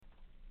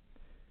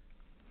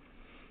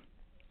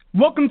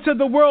Welcome to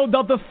the world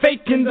of the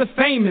fake and the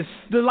famous,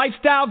 the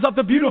lifestyles of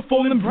the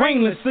beautiful and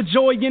brainless, the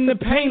joy and the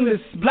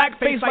painless,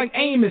 blackface like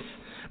Amos.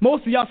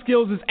 Most of y'all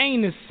skills is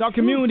anus. Our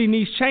community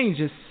needs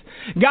changes.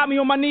 Got me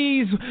on my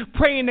knees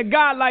praying to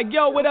God like,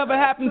 yo, whatever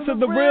happened to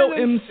the real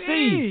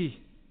MC?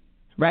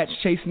 Rats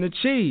chasing the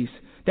cheese.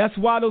 That's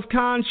why those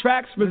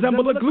contracts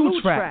resemble a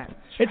glue trap.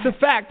 It's a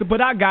fact,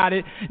 but I got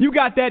it. You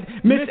got that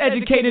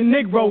miseducated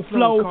Negro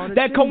flow,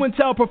 that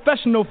COINTEL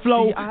professional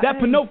flow, that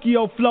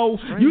Pinocchio flow.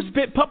 You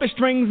spit puppet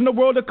strings in the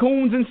world of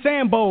coons and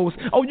sambos.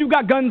 Oh, you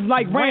got guns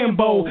like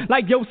Rambo,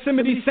 like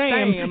Yosemite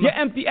Sam. Your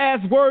empty ass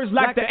words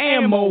lack the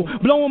ammo,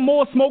 blowing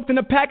more smoke than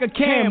a pack of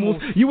camels.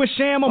 You a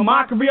sham, a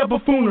mockery, a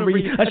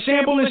buffoonery, a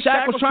shamble in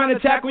shackles trying to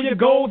tackle your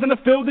goals and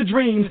to fill the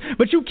dreams.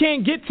 But you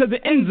can't get to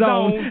the end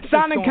zone.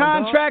 Signing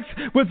contracts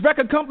with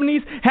record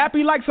companies,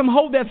 happy like some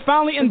hoe that's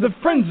finally in the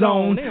friend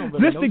zone.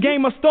 This the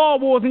game of Star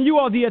Wars and you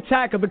are the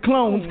attack of the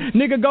clones.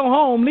 Nigga, go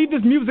home, leave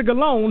this music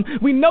alone.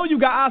 We know you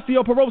got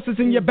osteoporosis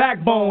in your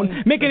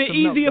backbone, making it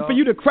easier for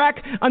you to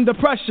crack under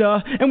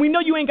pressure. And we know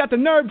you ain't got the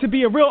nerve to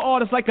be a real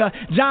artist like a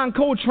John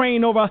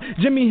Coltrane or a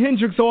Jimi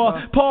Hendrix or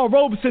Paul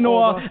Robeson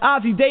or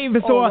Ozzie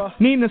Davis or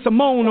Nina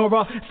Simone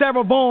or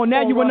Sarah Vaughan.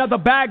 Now you another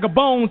bag of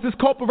bones this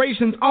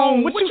corporation's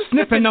own. What you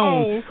sniffing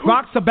on?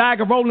 Rocks a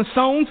bag of Rolling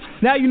Stones.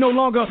 Now you no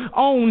longer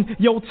own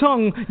your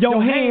tongue,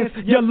 your hands,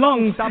 your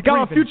lungs.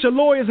 Got a future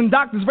lawyers and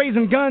doctors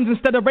raising guns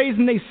instead of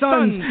raising their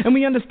sons. And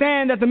we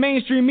understand that the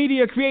mainstream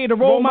media created a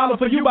role model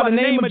for you by the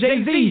name of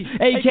Jay-Z,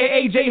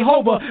 a.k.a.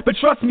 Jehovah. But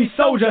trust me,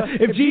 soldier,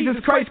 if Jesus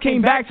Christ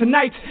came back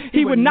tonight,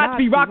 he would not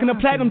be rocking a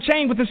platinum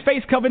chain with his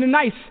face covered in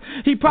ice.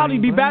 He'd probably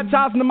be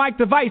baptized in the mic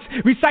device,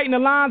 reciting the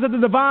lines of the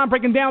divine,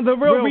 breaking down the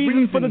real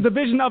reason for the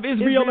division of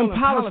Israel and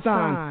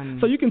Palestine.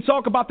 So you can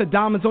talk about the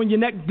diamonds on your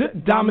neck,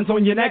 diamonds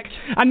on your neck.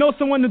 I know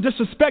someone to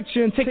disrespect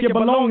you and take your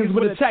belongings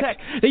with a tech.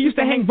 They used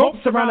to hang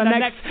ropes around our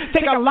necks,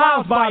 take our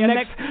lives by our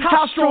necks.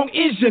 How strong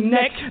is your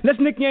neck? Let's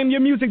nickname your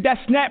music that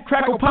snap,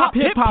 crackle, pop,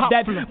 hip-hop,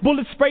 that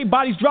bullet spray,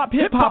 bodies drop,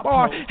 hip-hop.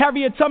 Or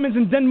Harriet Tubmans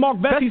and Denmark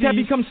Vessies have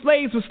become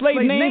slaves with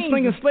slave names,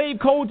 slinging slave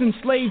codes and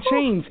slave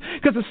chains.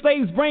 Because the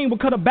slave's brain will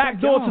cut a back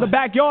door to the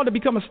backyard to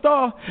become a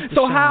star.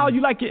 So how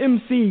you like your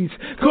MCs?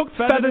 Cooked,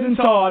 feathered, and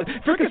tarred,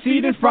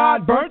 fricasseed and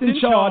fried, burnt and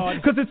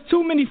charred. Because it's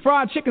too many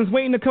fried chickens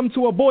waiting to come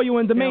to a boil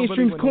in the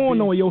mainstream's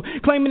corn oil.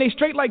 Claiming they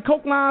straight like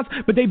coke lines,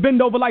 but they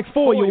bend over like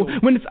foil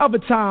when it's other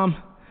time.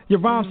 Your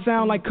rhymes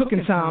sound like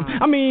cooking time.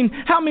 I mean,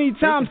 how many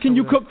times can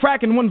you cook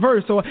crack in one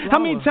verse? Or how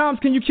many times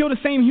can you kill the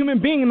same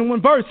human being in one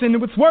verse?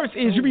 And what's worse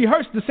is you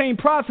rehearse the same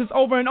process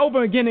over and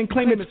over again and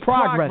claim it's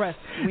progress.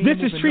 This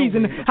is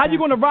treason. How you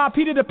gonna rob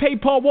Peter to pay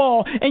Paul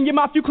Wall? In your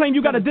mouth you claim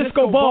you got a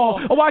disco ball.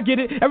 Oh, I get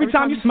it. Every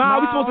time you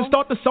smile, we supposed to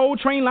start the soul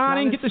train line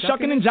and get the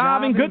shucking and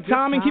jiving, good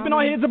time and keeping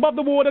our heads above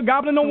the water,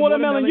 gobbling on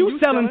watermelon. You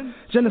selling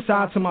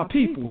genocide to my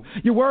people.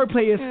 Your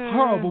wordplay is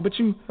horrible, but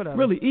you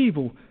really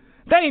evil.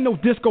 That ain't no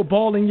disco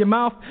ball in your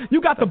mouth.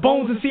 You got the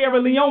bones of Sierra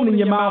Leone in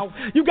your mouth.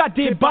 You got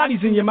dead bodies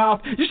in your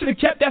mouth. You should have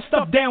kept that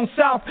stuff down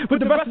south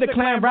with the rest of the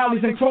clan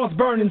rallies and cross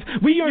burnings.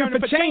 We yearn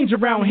for change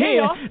around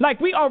here.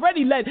 Like we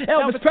already let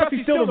Elvis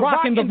Presley steal the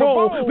rock and the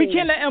roll. We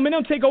can't let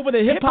Eminem take over the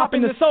hip hop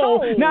and the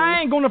soul. Now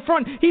I ain't gonna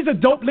front. He's a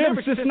dope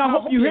lyricist, and I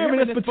hope you're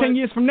hearing this for 10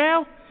 years from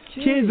now.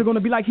 Kids are going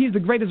to be like, he's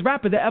the greatest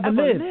rapper that ever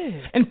lived.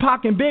 And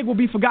Pac and Big will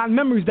be forgotten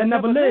memories that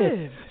never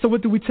lived. So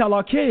what do we tell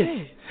our kids?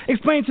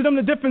 Explain to them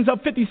the difference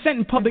of 50 Cent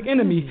and Public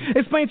Enemy.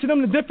 Explain to them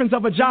the difference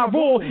of a Ja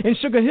Rule and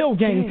Sugar Hill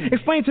Gang.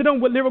 Explain to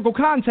them what lyrical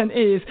content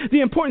is,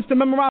 the importance to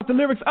memorize the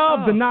lyrics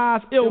of the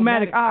Nas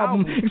Illmatic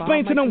album.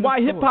 Explain to them why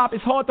hip-hop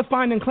is hard to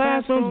find in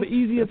classrooms but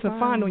easier to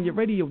find on your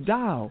radio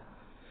dial.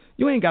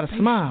 You ain't got to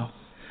smile.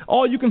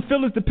 All you can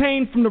feel is the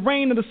pain from the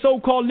rain of the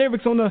so-called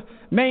lyrics on the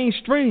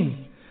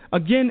mainstream.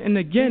 Again and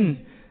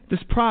again, this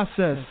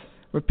process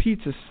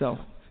repeats itself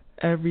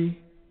every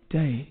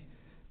day.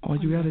 All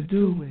you gotta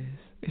do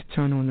is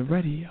turn on the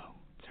radio.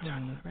 Turn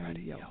on the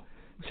radio.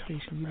 What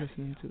station you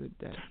listening to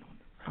today?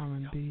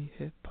 R&B,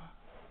 hip hop,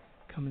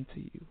 coming to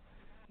you.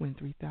 Win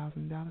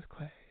 $3,000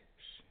 clash.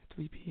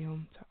 3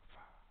 p.m. top 5.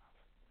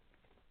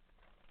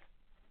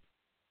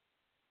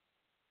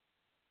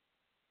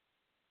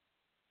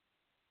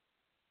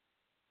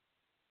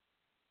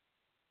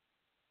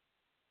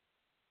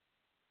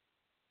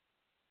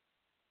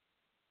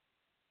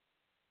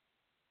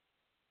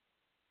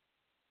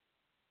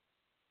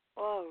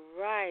 All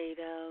right,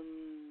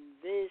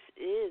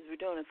 we're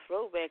doing a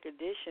throwback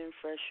edition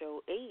for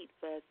show 8,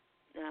 but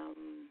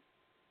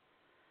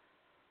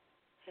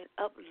had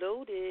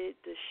uploaded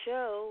the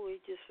show. We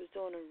just was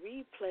doing a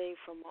replay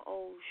from an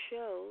old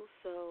show,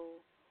 so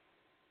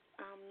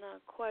I'm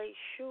not quite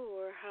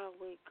sure how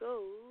it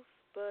goes,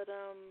 but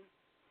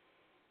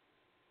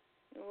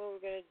what we're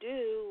going to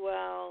do,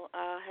 well,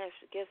 I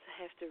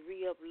have to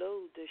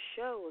re-upload the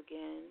show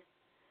again.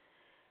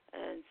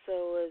 And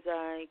so as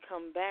I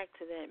come back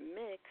to that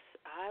mix,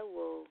 I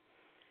will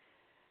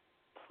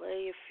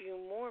play a few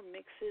more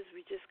mixes.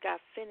 We just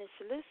got finished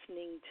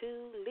listening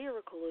to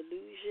Lyrical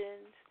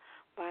Illusions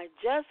by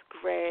Just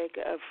Greg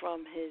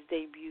from his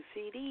debut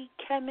CD,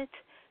 Kemet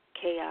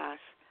Chaos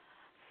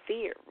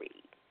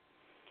Theory.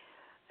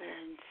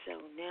 And so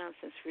now,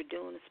 since we're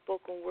doing a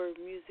spoken word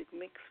music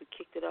mix, we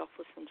kicked it off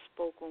with some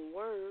spoken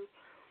word.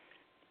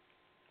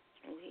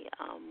 We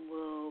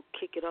will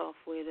kick it off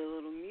with a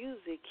little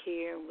music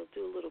here, and we'll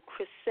do a little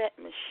Chrisette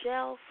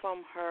Michelle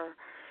from her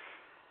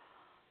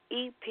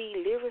EP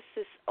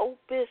Lyricist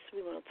Opus.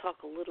 We're going to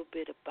talk a little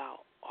bit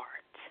about art.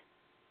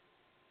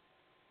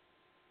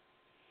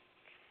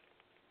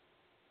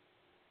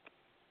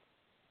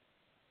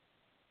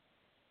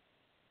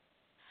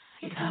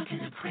 You're talking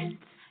to Prince,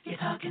 you're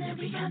talking to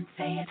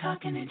Beyonce, you're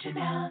talking to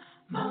Janelle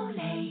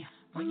Monáe.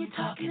 When you're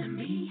talking to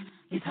me,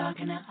 you're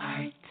talking to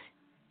art.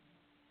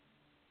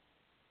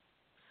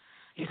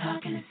 You're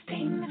talking to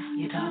Sting,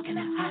 you're talking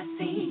to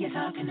Ozzy, you're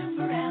talking to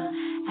Pharrell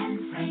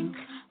and Frank.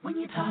 When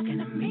you're talking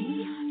to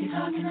me, you're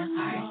talking to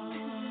art.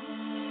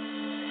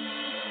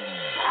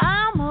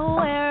 I'm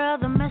aware of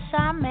the mess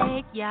I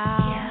make,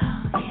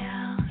 y'all.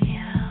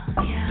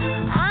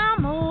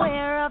 I'm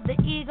aware of the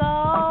ego.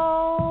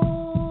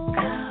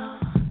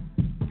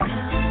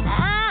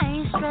 I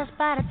ain't stressed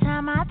by the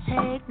time I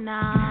take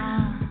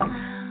now.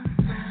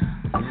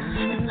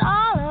 It's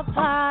all a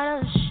part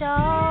of the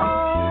show.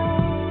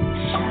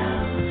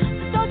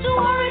 Don't you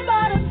worry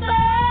about a thing,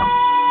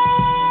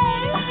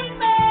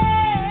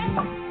 man.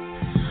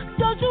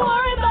 Don't you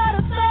worry about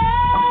a thing,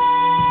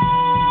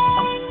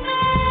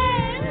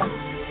 man.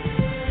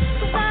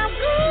 'Cause I'm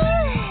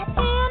good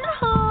in the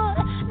hood,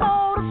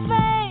 know the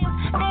fame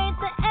ain't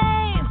the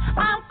aim.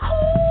 I'm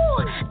cool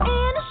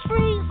in the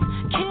streets,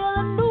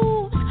 killing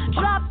moves,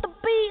 drop the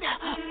beat,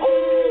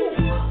 ooh.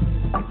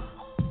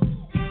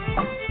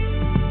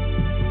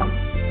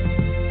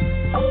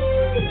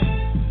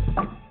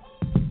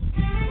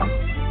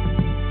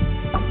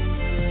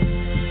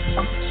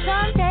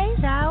 Some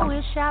days I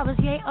wish I was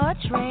Ye or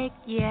Drake,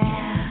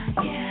 yeah.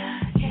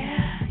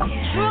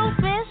 Truth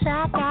is, I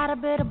got a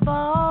bit of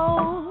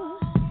both.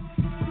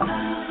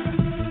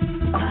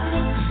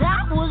 'Cause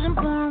I wasn't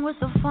born with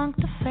the funk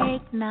to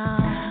fake now.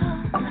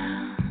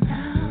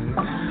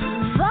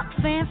 Fuck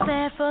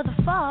fanfare for the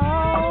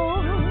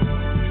fall. 'Cause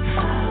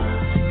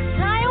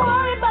I ain't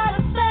worried about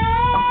a thing,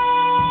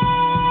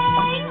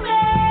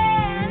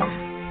 man.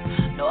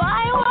 No, I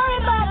ain't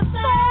worried about a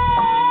thing,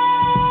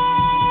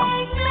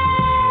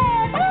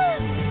 man.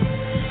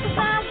 'Cause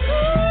I'm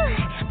good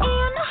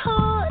in the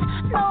hood,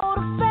 know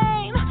the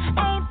fame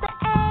ain't the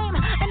aim.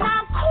 And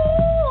I'm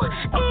cool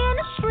in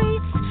the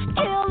streets,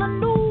 kill the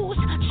news,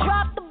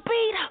 drop the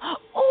beat,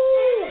 ooh.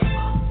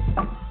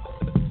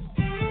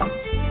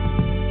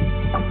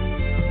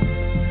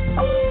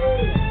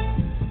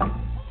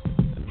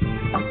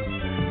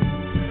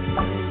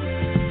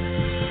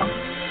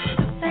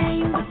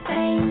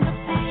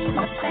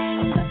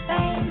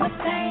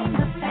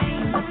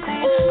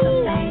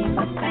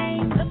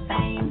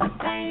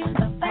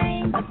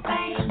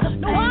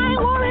 No, I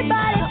ain't worried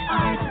about it.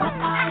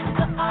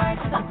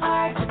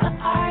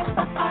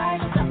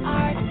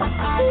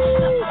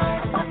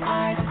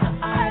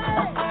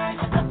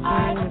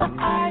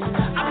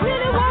 I'm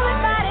really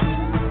worried about it.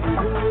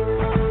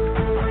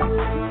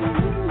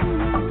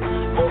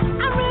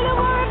 I'm really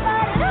worried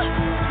about it.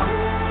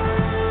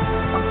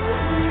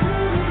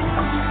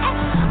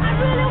 I'm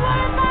really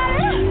worried about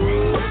it.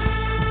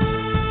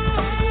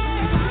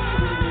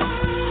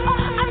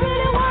 I'm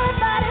really worried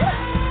about it.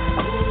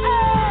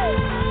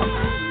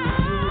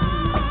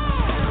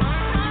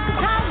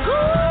 'Cause I'm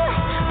good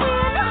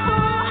in the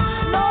hood,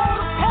 know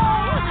the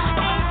pain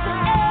ain't the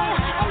aim.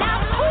 And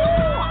I'm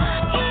cool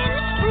in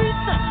the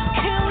streets,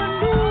 killing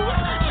news,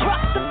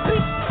 drop the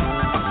beat.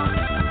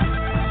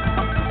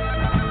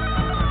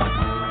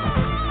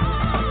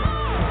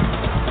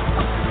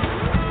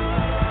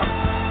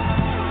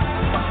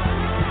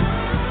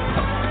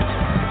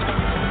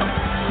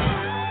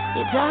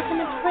 You're talking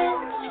to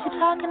Prince, you're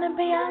talking to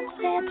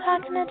Beyonce, you're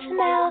talking to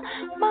Janelle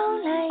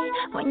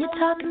Monáe. When you're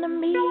talking to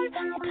me,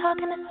 you're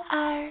talking to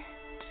art.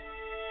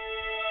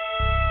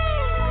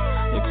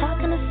 You're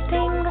talking to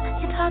Sting,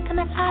 you're talking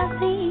to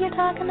Ozzy, you're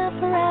talking to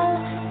Pharrell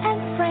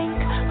and Frank.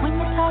 When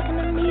you're talking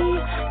to me,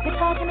 you're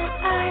talking to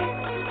art.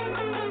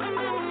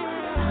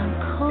 I'm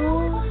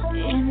cool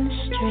in the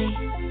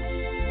streets.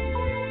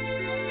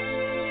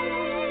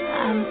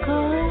 I'm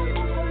good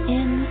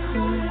in the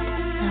hood,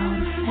 know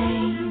the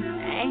fame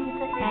ain't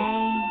the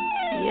aim,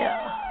 yeah.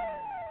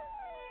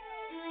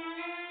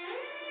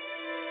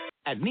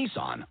 At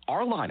Nissan,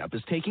 our lineup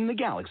is taking the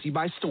galaxy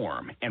by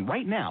storm. And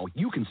right now,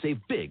 you can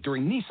save big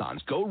during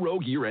Nissan's Go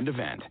Rogue year-end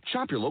event.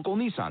 Shop your local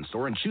Nissan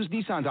store and choose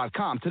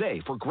Nissan.com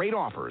today for great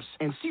offers.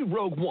 And see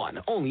Rogue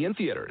One only in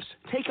theaters.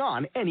 Take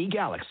on any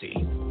galaxy.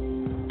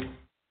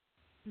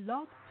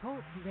 Blog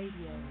Talk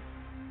Radio.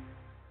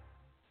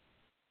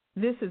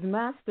 This is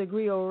Master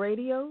Griot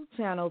Radio,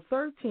 Channel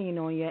 13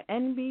 on your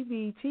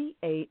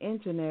NBBTA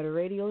Internet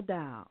Radio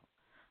dial.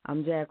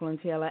 I'm Jacqueline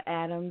Taylor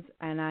Adams,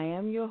 and I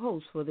am your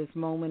host for this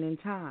moment in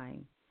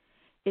time.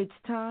 It's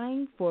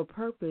time for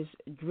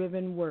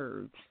purpose-driven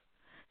words,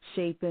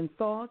 shaping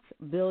thoughts,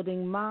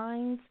 building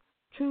minds,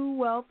 true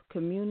wealth,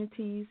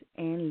 communities,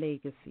 and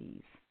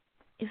legacies.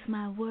 If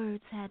my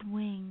words had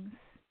wings,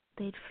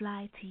 they'd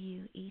fly to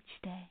you each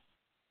day.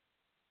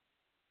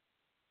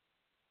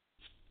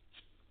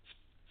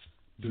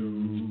 Do,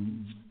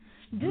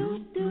 do,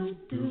 do,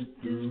 do,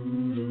 do,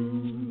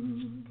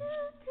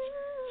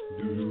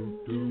 do,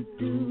 do,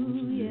 do,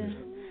 yeah.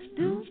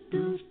 Do,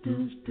 do, do,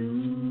 do,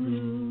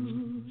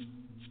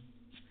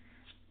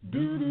 do,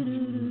 do, do,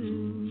 do,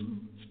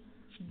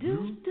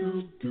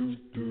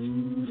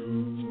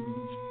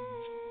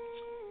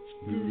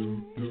 do,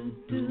 do,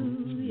 do,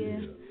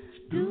 yeah.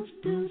 Do,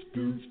 do,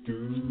 do, do.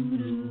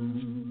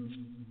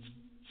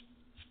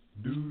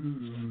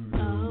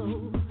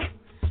 Oh,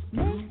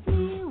 makes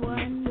me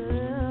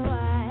wonder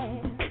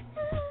why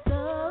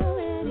so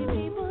many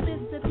people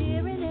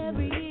disappearing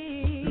every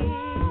year.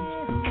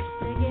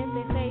 They get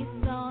their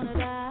face on a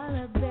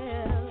dollar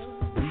bill.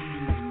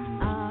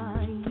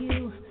 Are you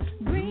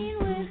green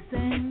with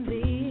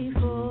envy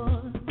for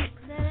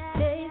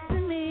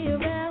chasing me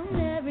around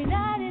every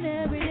night and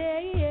every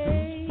day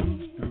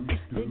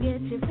to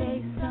get your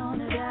face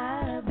on a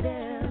dollar bill?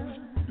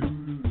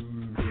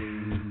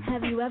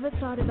 Have you ever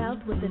thought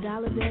about what the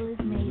dollar bill is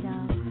made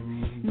of?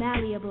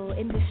 Malleable,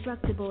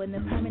 indestructible in the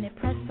permanent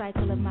press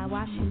cycle of my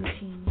washing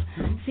machine.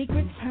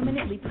 Secrets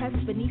permanently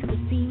pressed beneath the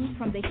seams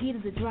from the heat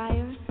of the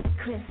dryer.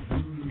 Crisp,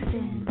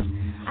 thin.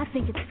 I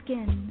think it's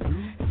skin.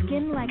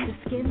 Skin like the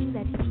skin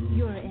that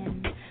you're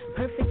in.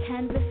 Perfect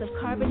canvas of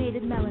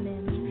carbonated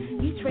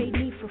melanin. You trade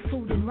me for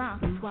food and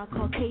rocks while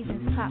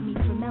Caucasians pop me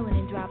for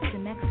melanin drops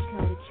in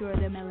Mexico to cure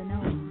their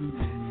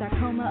melanoma.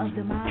 Sarcoma of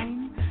the mind.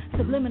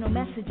 Subliminal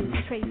messages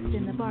traced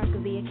in the bark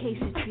of the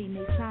acacia tree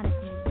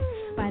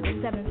masonically by the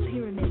seventh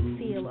pyramid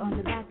seal on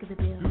the back of the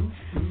bill.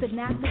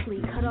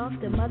 Synaptically cut off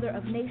the mother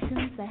of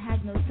nations that has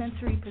no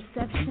sensory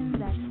perception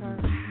that her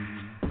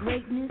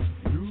greatness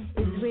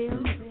is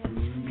real.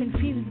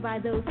 Confused by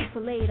those who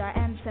filleted our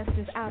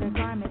ancestors' outer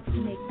garments to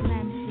make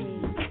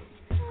lampshades.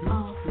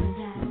 All for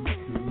that.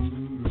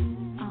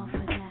 All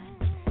for that.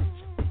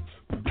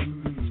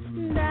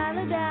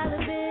 Dollar, dollar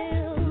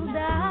bill,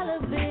 dollar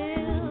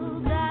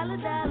bill, dollar,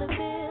 dollar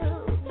bill,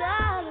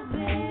 dollar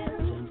bill.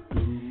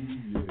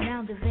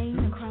 Now the vein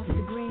across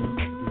the grain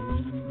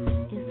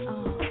is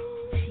all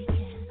she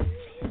can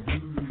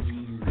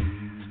feel.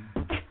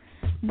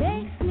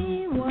 Makes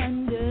me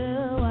wonder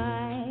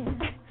why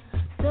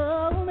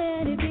so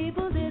many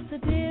people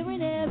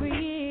disappearing every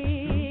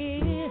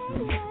year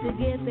to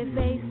get their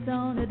face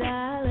on a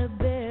dollar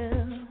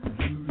bill.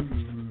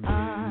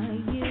 Are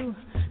you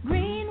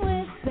green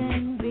with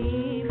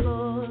envy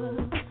for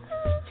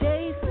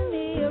chasing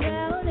me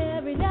around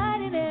every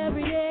night and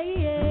every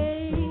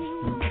day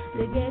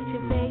to get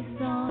your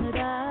face on a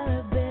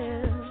dollar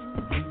bill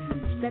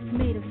that's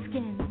made of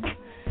skin?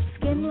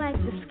 Skin like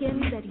the skin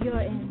that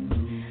you're in.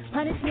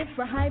 Punishment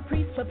for high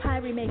priests,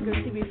 papyri makers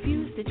who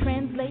refuse to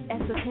translate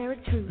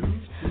esoteric truths.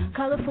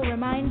 Colorful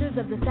reminders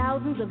of the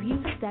thousands of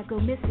youths that go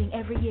missing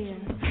every year,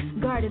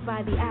 guarded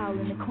by the owl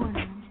in the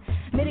corner.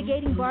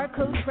 Mitigating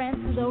barcode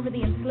transfers over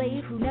the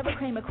enslaved who never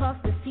came across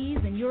the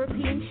seas in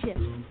European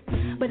ships,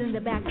 but in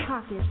the back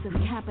pockets of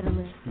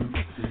capitalists.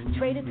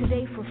 Traded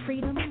today for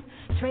freedom,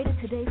 traded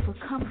today for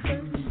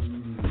comfort,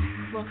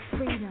 for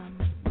freedom,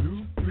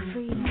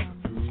 freedom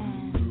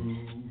and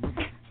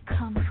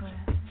comfort.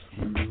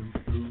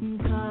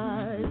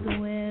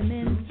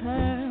 Women's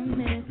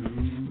permits,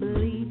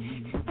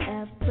 bleached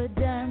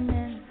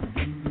epidermis.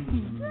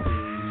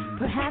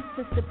 Perhaps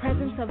it's the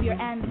presence of your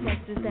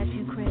ancestors that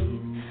you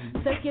crave.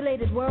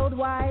 Circulated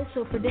worldwide,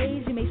 so for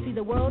days you may see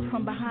the world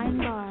from behind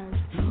bars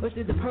or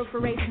through the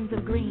perforations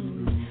of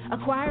green.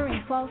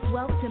 Acquiring false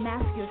wealth to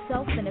mask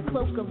yourself in a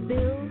cloak of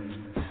bills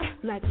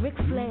like Ric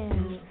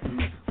Flair's.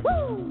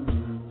 Woo!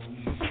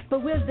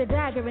 But where's the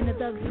dagger in the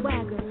thug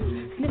swagger?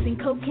 Sniffing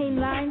cocaine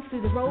lines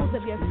through the rolls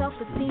of your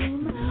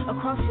self-esteem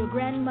across your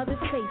grandmother's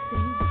face,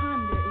 and you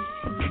ponder if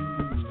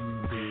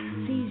she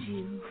sees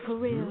you for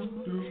real.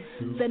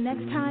 The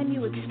next time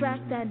you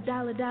extract that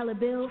dollar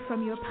bill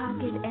from your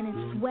pocket and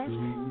it's wet,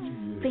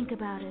 think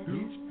about it.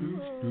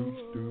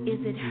 Is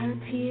it her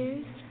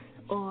tears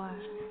or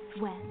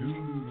sweat?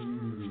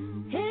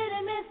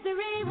 Hidden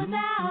mystery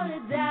without a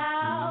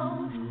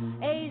doubt.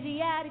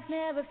 Asiatics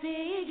never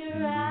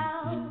figure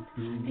out.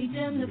 Teach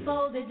them to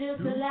fold it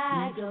just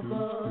like a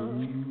book,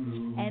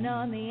 and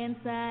on the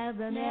inside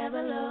they'll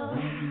never look.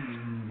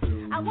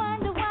 I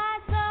wonder why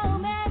so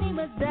many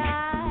must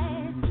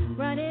die,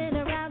 running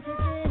around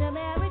chasing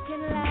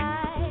American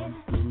life.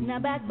 Now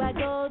backed by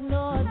gold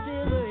nor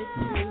silver is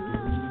true.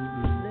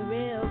 The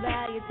real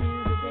value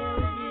to the bill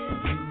is you.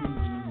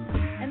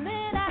 And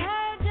then I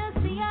heard just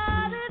the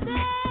other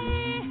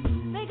day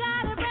they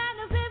got a brand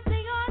new 50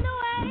 on the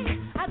way.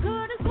 I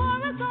could have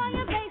sworn I saw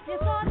your face. You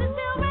saw the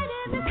silver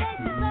in the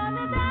faces on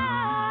the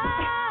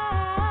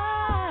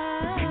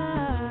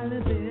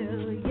dollar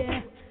bill. Yeah,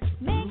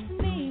 makes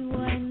me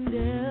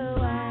wonder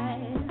why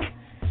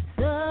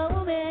so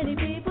many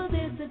people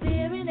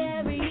disappearing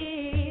every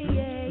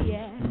year.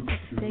 Yeah,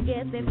 to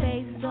get their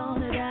face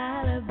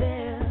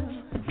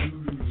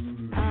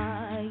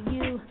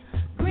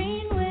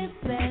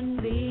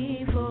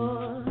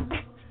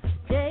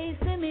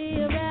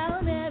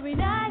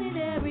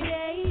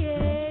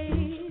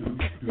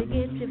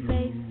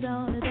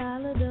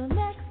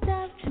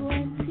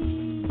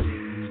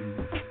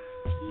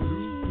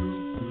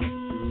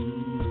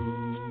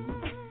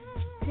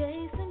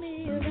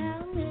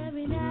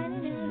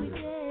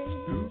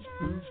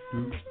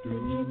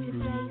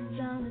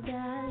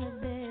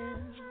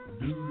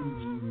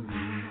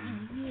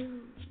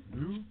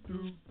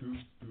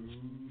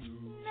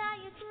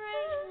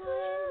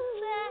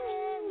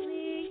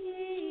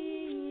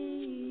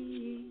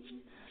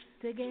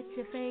to get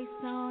your face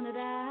on a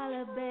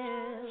dollar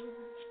bill.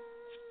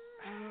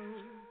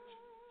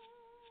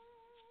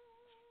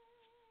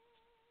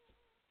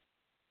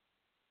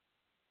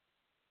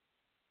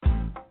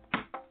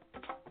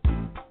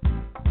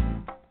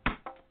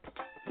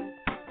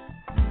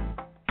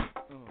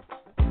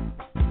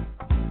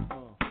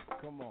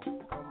 Come on,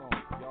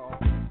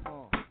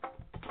 y'all.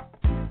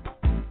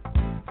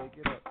 Take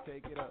it up,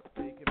 take it up,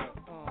 take it up.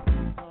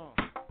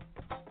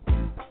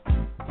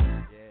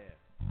 Yeah.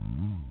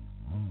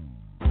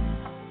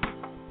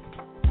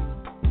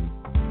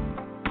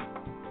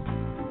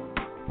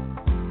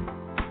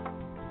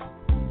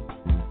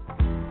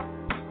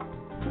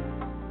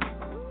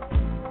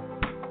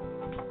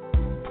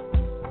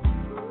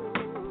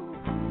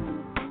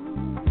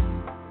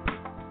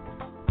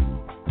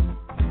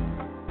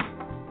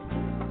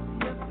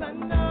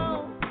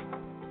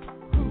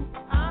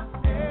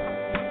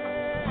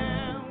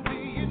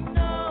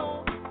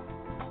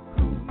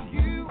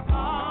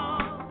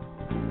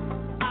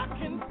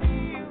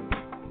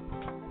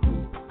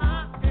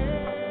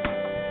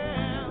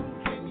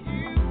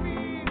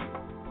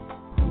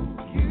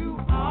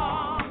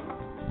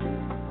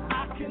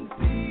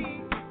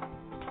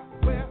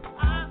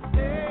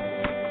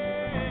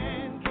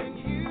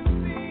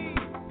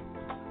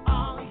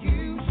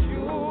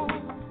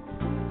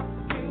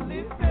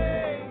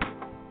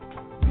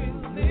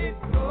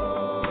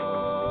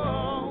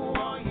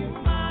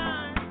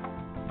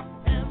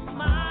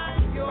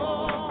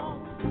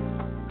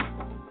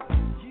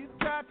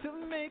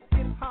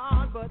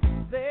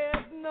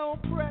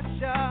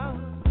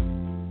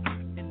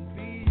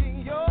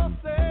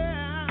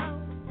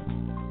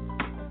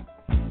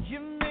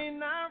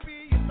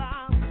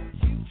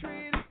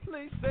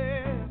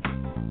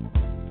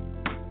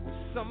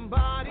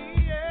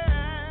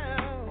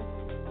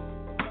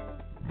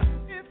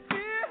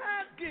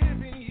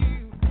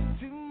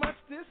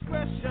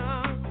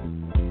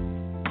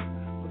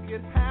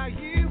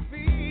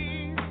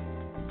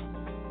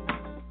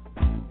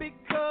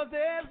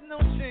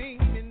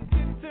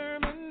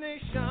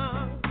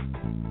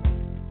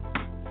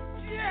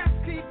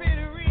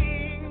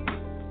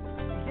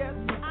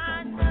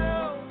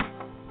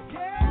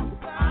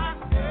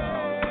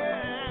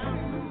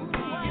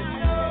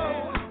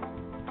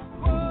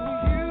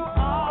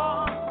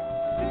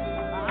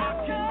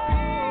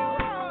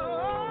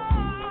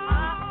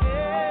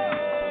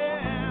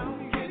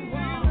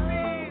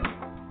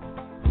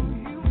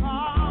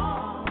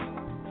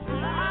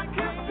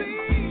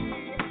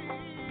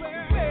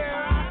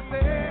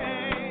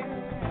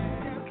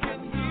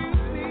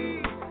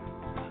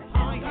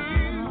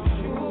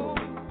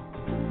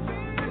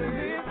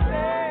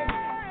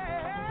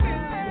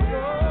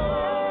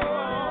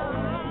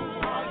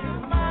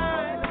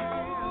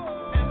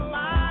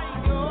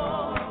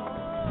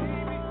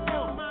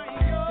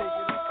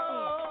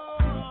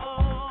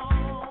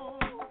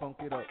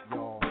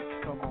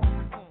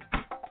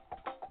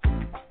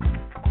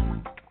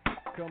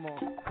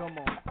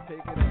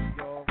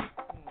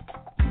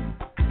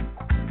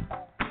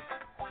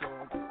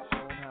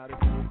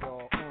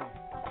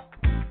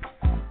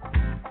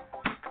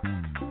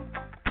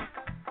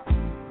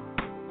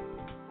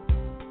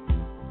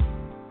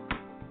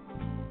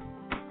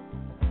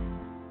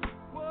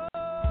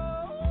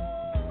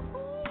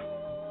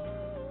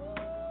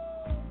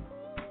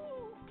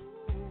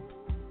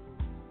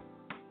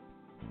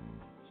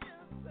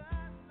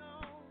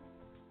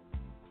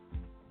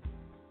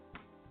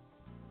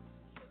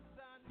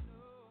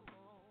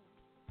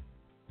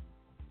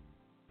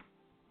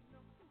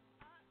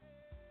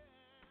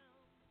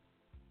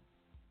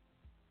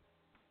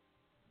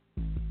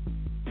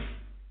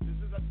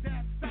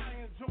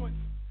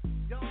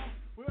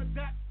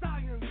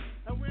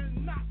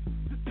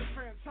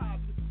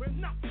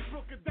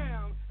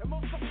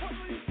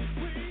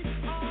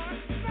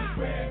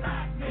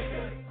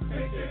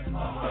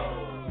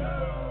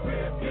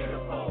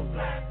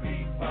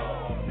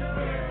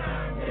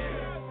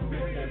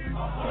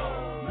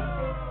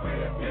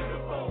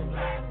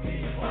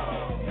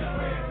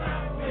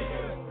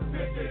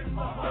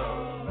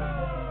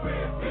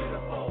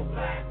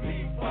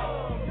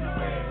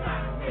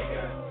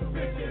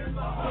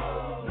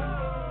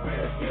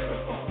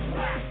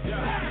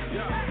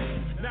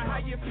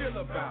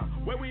 About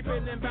where we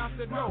been and about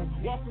to go.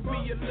 Walk with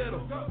me a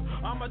little.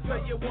 I'ma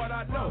tell you what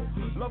I know.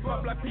 Love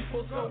our black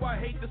people, so I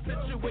hate the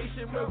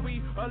situation where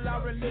we allow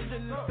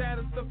religion and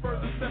status to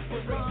further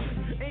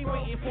separation. Ain't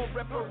waiting for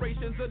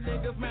reparations. A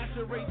nigga's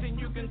maturation.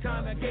 You can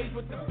kinda gauge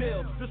with the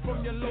deal just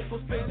from your local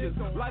stages.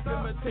 Life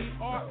imitates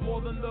art more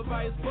than the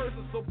vice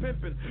versa. So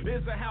pimping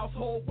is a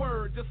household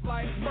word, just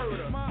like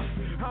murder.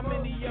 How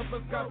many of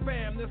us got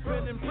fam that's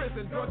been in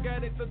prison? Drug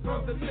addicts or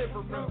drug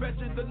delivering. Bet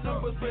you the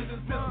numbers risen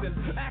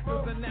piston.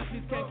 Actors and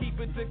athletes can't keep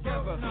it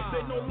together.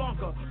 They no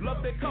longer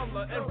love their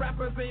color, and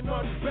rappers ain't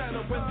much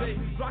better when they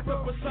lock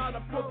up a shot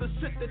up for the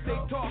shit that they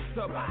talked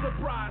up.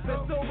 Surprise, they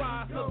still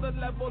rise to the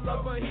level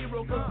of a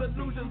hero, cause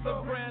illusions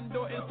of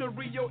grandeur is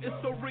surreal, it's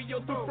so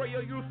real to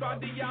frail youth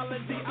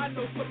ideology. I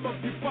know some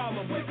of you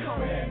follow me. Come on.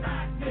 We're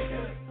not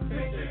niggas,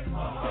 bitches,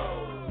 or hoes.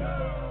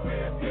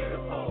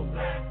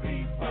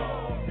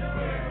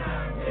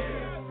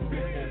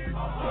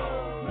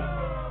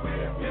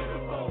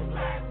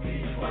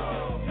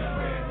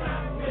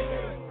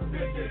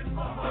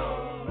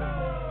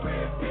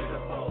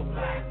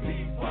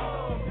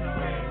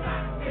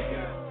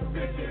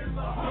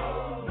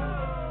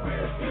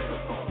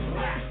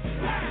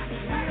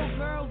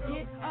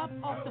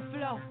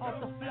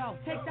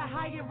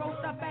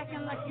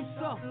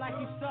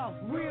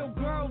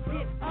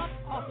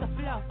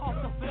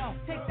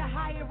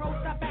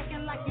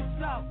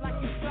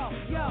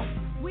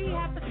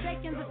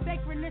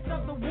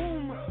 goddess of the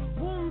womb.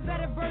 Wombs that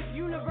have birthed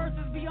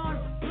universes beyond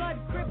blood,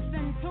 crypts,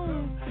 and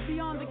tombs.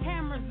 Beyond the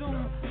camera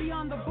zoom,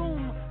 beyond the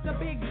boom, the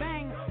Big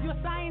Bang. Your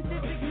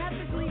scientific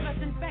methods leave us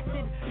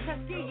infected.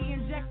 Tuskegee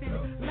injected,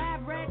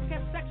 lab rats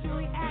kept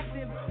sexually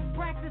active.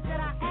 Practice that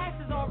our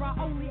asses are our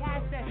only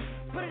asset.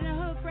 Put it in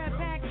hood crab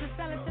packs to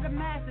sell it to the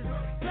masses.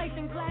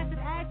 Placing glassed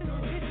acids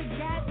to district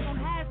gas on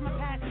hazmat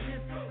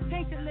passages.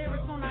 Tainted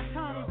lyrics on our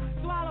tongue.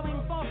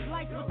 Swallowing false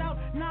lights without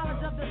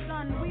knowledge of the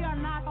sun. We are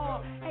not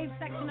all a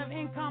section of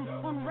income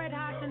on red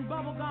hots and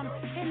bubblegum.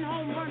 Hitting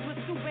home runs with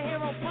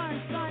superhero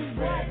puns, son.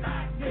 What?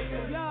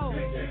 Yo.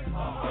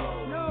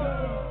 No.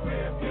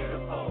 We're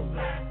beautiful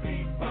black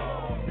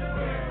people.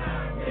 We're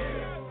not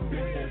niggas.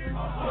 Bitches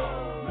are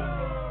hoes.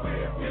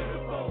 We're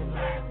beautiful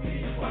black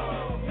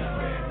people.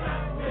 We're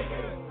not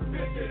niggas.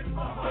 Bitches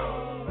are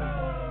hoes.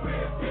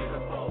 We're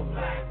beautiful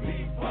black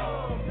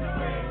people.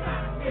 We're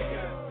not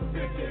niggas.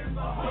 Bitches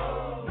are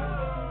hoes.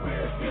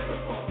 We're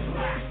beautiful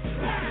black.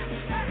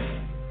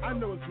 I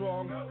know it's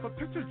wrong, but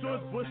picture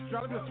George Bush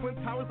driving the Twin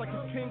Towers like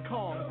he's King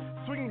Kong,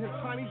 swinging his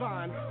tiny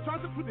vine,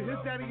 trying to prove to his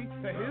daddy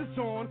that his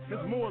John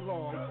is more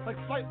long. Like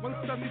Flight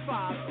 175,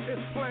 it's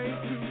plain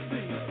to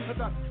see that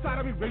the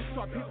sodomy rapes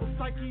our people's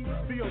psyche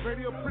via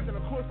radio, print, and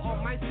of course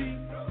almighty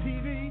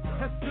TV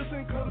has just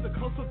encoded the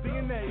cultural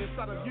DNA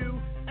inside of you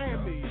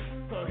and me.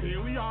 So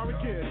here we are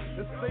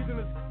again, enslaved in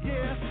this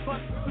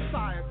but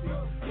society,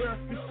 where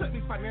we shouldn't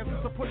be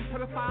financially supporting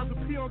pedophiles who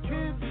pee on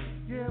kids.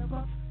 Yeah,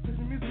 but this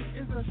music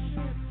is a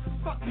shit.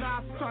 Fuck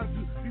Nas trying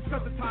to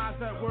desensitize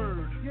that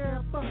word.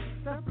 Yeah, but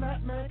that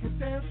black man can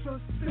dance so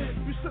sick.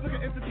 We should look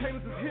at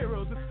entertainers as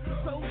heroes.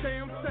 It's so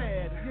damn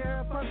sad.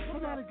 Yeah, but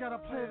somebody gotta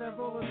play that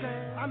role of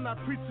dad. I'm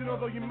not preaching,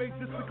 although you may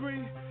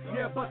disagree.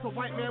 Yeah, but the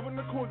white man wouldn't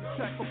record the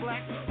track for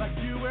blacks like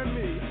you and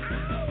me.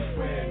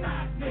 We're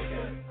not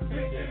niggas,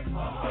 bitches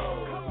or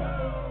hoes.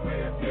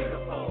 We're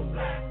beautiful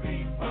black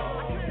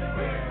people.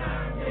 We're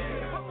not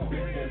niggas,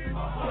 bitches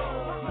or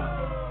hoes.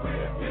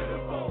 We're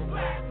beautiful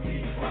black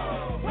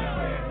people.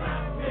 We're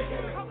not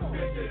niggas,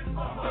 bitches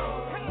or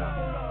hoes.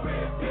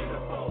 We're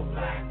beautiful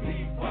black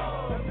people.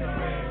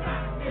 We're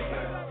not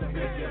niggas,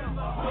 bitches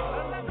or hoes.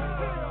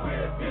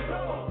 We're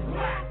beautiful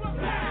black.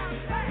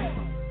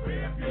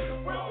 We're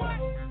beautiful.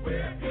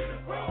 We're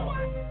beautiful.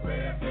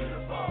 We're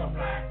beautiful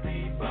black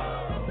people.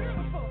 We're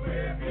beautiful.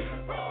 We're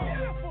beautiful.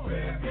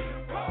 We're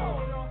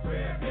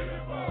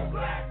beautiful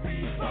black people. We're beautiful. We're beautiful. We're beautiful black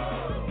people.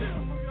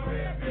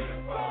 We're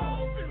beautiful.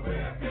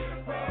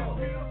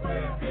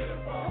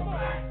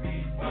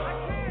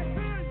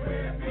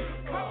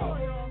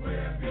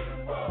 We're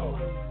beautiful.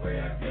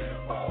 We're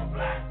beautiful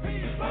black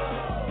people.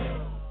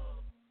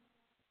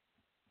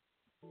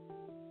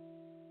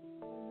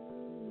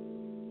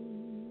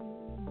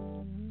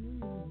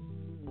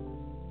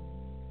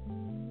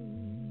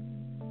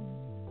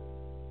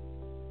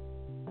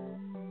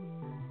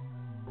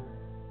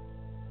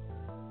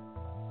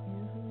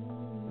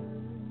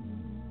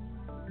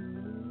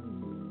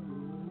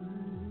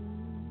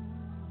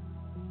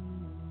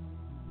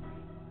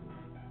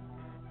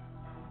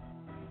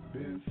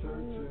 Been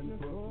searching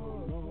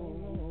for so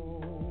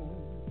long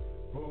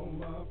for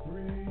my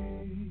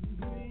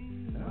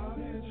freedom. I've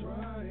been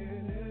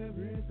trying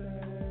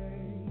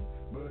everything,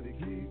 but it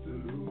keeps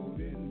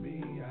eluding me.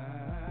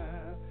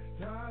 I'm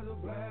tired of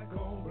black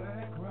on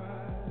black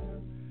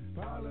crime,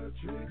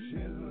 politics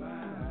in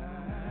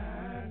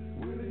line,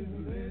 Willie's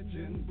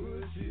lynching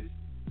bushes,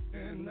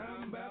 and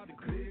I'm about to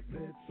click,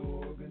 let's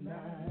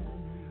organize.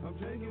 I'm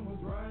taking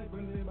what's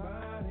rightfully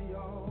mine,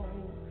 y'all.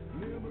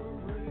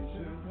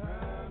 Liberation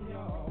time,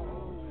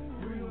 y'all.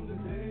 Freedom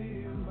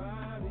today is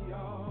mine,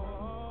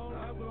 y'all.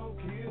 I'm gonna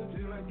kill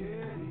till I get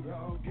it,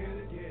 y'all. Get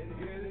it, get it,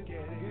 get it,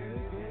 get it, get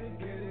it, get it,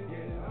 get it,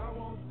 get it. I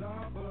won't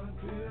stop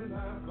until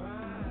I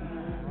find.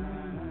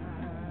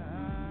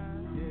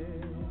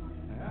 Yeah,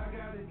 I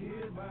gotta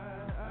get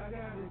mine. I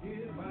gotta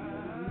get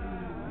mine.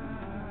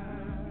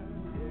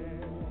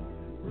 Yeah,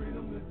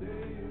 freedom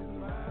today is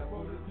mine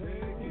for the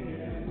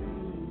taking.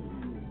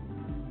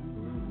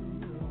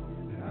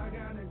 I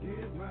gotta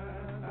get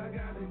mine, I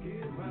gotta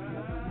get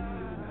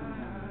mine.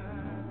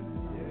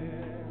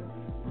 Yeah,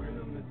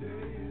 freedom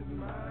today is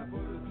mine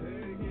for the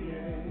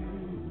taking.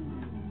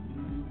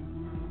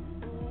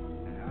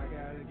 I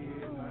gotta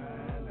get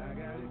mine, I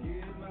gotta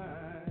get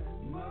mine.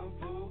 My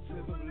folks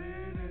have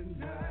lived and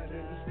died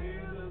and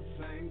still the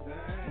same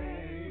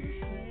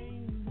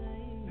thing.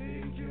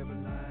 They kept a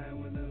line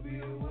when the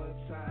bill was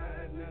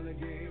signed, and the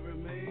game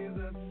remains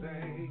the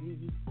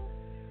same.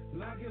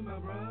 Locking my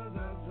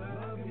brothers,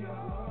 locking my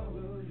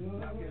fathers,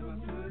 locking my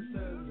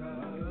sisters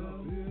up.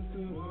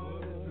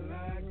 It's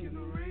like in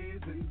the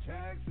raising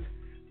taxes.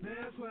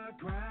 That's why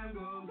crime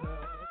goes up.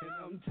 And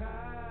I'm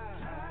tired.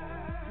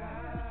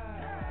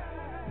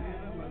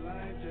 Living my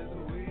life just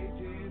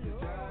waiting to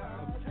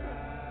die. I'm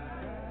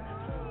tired.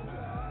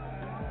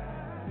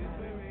 This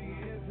very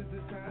instant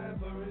is time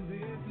for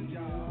resistance,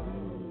 y'all.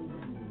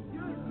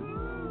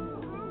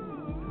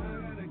 I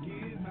gotta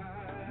get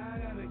mine, I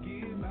gotta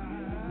get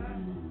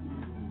mine.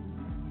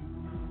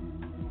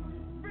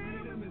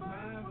 Freedom is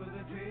mine for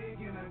the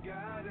taking, I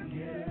gotta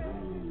get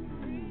it.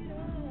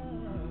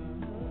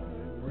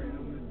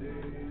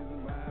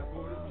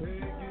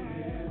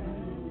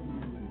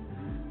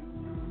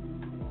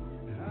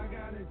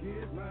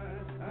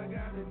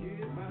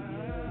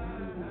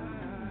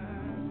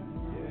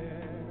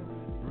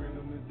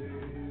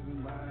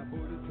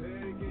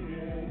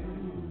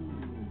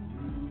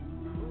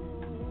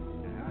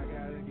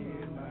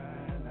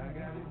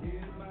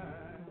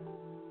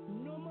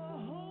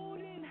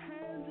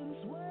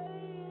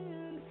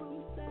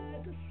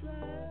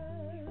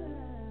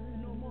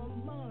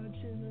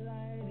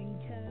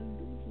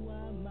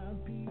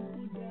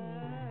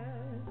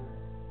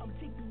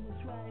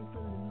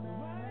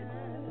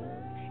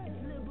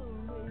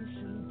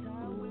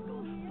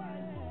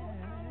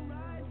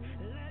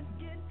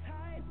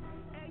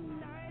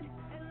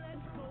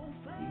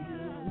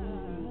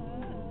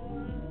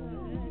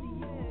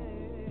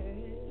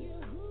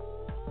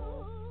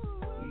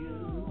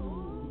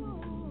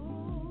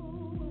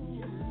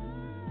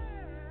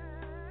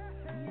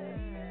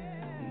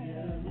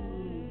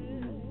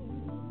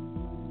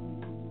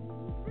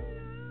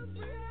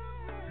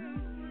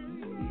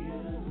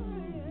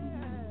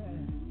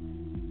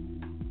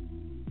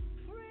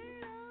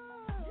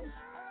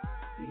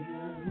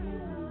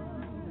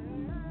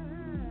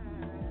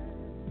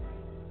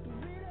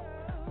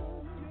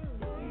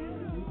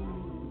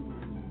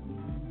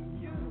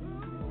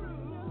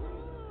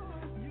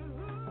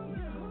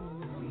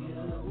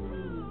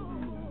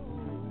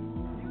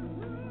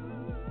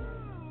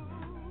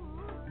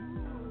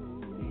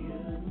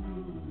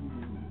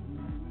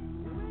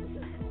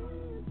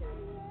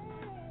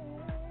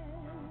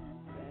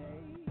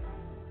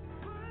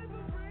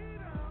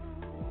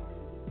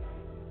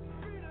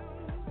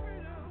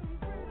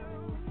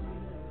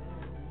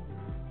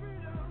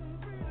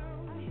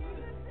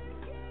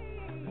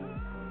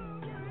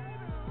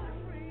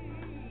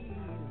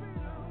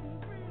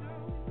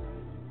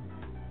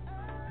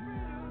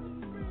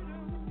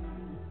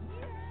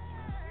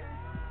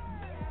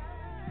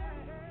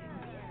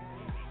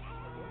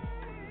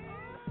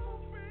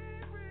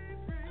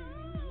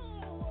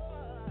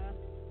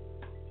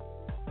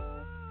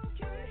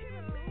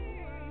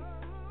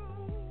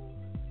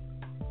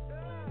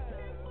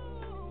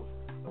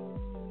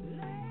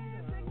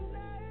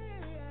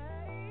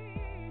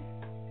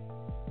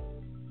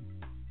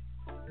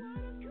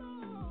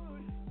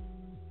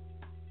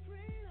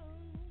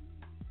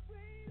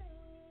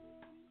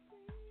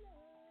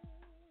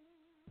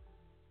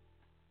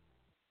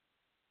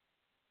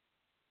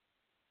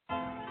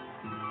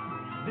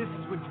 This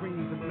is what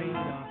dreams are made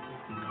of.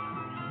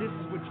 This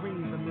is what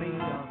dreams are made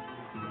of.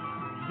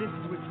 This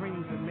is what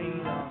dreams are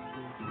made of.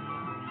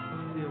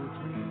 Still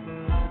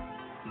dreaming.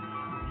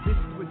 This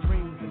is what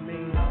dreams are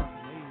made of.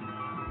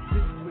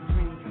 This is what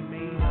dreams are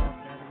made of.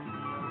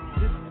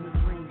 This is what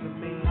dreams are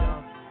made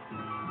of.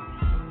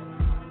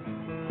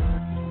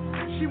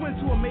 She went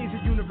to a major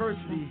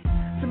university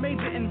to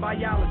major in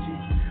biology,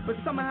 but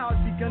somehow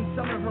has begun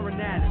selling her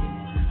anatomy.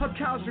 Her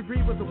college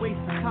degree was a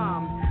waste of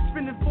time,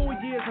 spending 4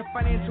 years of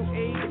financial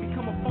aid to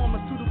become a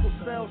pharmaceutical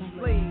sales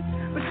slave.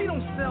 But she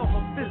don't sell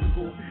her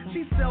physical,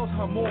 she sells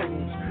her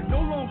morals. No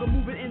longer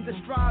moving in the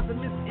strides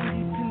of Miss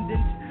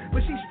Independent,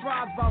 but she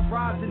strives by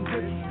rods and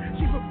whips.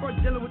 She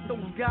prefers dealing with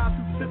those guys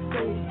who flip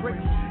those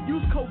bricks,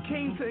 use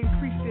cocaine to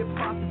increase their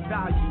profit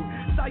value.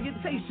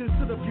 Salutations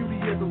to the beauty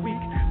of the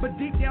week, but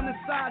deep down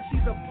inside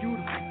she's a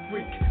beautiful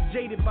freak.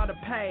 Jaded by the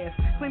past,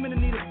 claiming to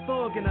need a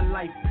thug in her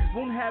life.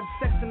 Won't have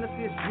sex unless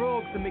there's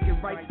drugs to make it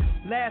right.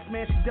 Last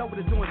man she dealt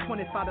with is doing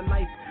 25 to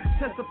life.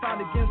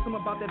 Testified against him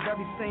about that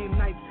very same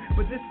night.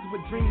 But this is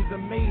what dreams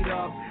are made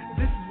of.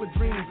 This is what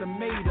dreams are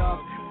made of.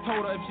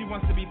 Told her if she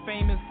wants to be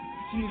famous,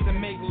 she needs to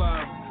make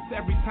love. So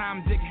every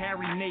time Dick,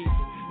 Harry, Nate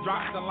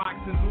drops the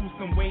locks and lose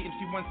some weight if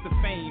she wants the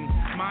fame.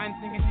 Mind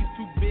thinking she's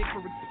too big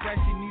for express,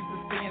 she needs to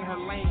stay in her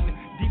lane.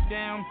 Deep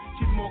down,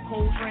 she's more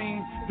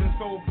Coltrane than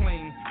Soul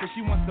Plane. But she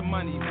wants the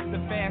money,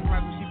 the fast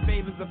life, but she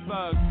favors the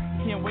thug.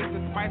 Can't wait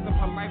to spice up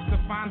her life to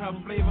find her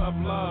flavor of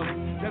love.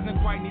 Doesn't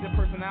quite need a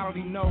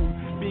personality, no.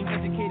 Being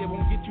educated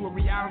won't get you a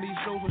reality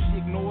show, so she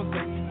ignores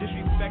the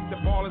disrespect the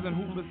ballers and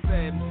hoopers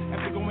said.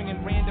 After going in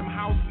random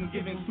houses and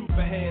giving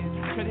super head,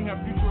 treading her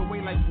future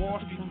away like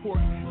Wall Street pork.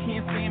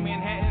 Can't stand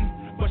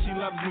Manhattan, but she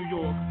loves New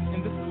York.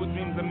 And this is what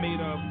dreams are made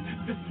of.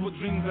 This is what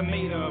dreams are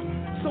made of.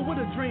 So what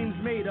are dreams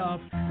made of?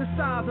 The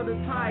size of the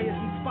tires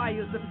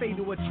inspires a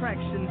fatal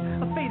attraction,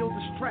 a fatal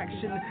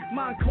distraction.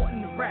 Mind caught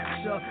in the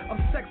rapture of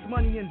sex,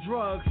 money, and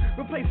drugs,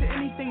 replacing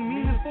anything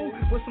meaningful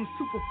with some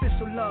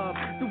superficial love.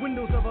 The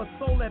windows of her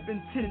soul have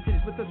been tinted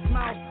with a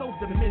smile so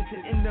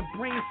demented and the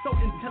brain so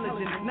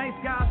intelligent. Nice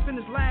guys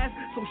finish last,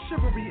 so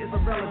chivalry is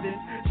irrelevant.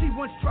 She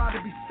once tried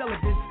to be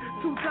celibate,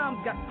 2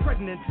 times got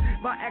pregnant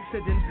by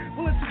accident,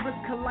 willing to risk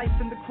her life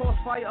in the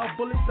crossfire of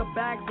bullets, the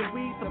bags of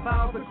weed, the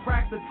vials of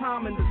crack, the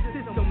time and the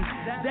system.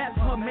 That's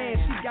her man,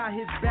 she got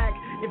his back.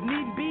 If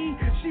need be,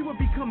 she would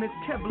become his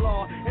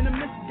Kevlar in a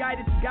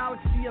misguided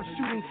galaxy of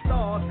shooting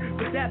stars.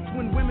 But that's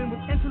when women with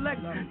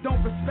intellect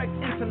don't respect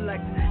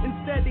intellect.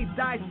 Instead, they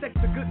dissect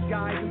the good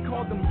guys and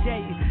call them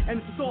gay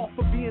and soft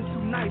for being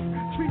too nice.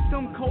 Treat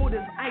them cold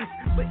as ice,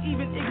 but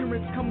even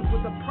ignorance comes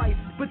with a price.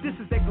 But this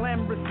is that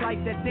glamorous life,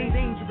 that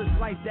dangerous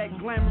life, that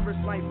glamorous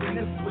life. And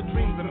this is what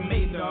dreams are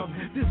made of.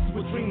 This is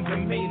what dreams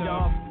are made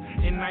of.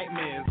 In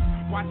nightmares,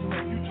 watching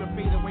her future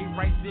fade away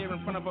right there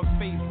in front of her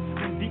face.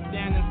 When deep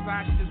down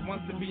inside she just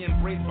wants to be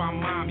embraced by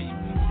mommy,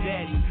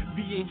 daddy,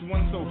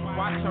 VH1. So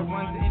watch her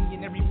run to any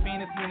and every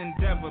fantasy and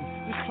endeavor,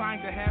 just trying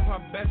to have her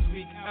best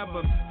week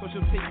ever. So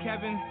she'll take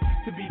Kevin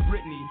to be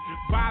Britney,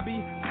 Bobby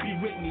to be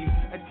Whitney,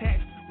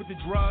 attached with the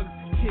drugs,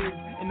 kids,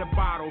 and the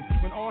bottle.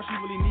 When all she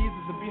really needs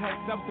is to be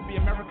herself, to be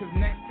America's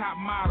next top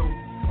model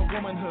of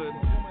womanhood.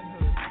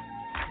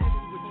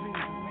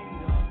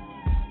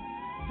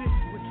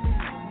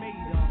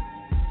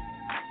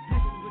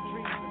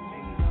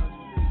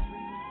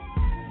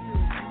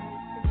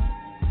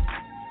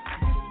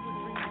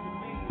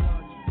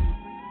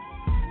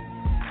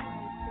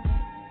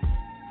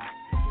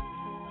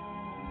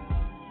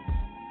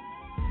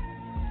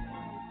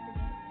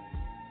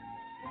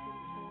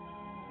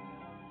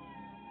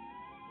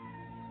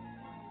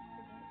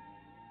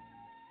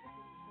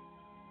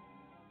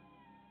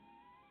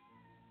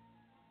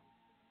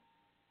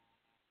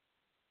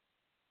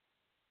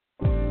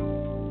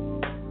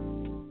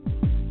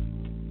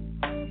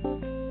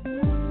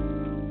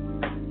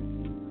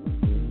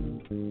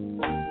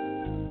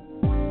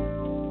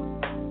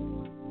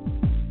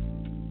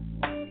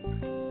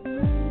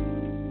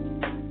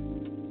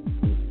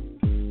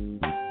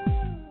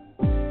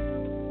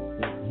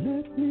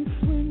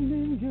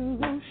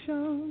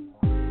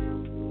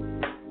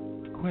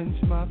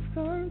 Quench my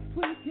thirst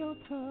with your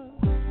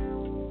touch.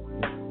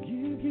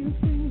 Give you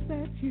things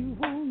that you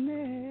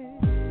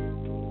wanted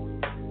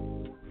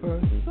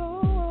for so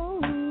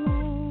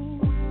long.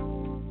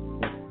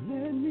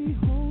 Let me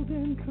hold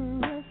and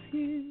caress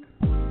you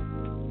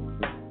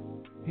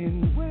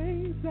in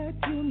ways that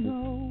you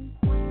know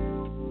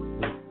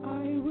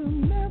I will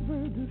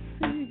never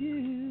deceive you.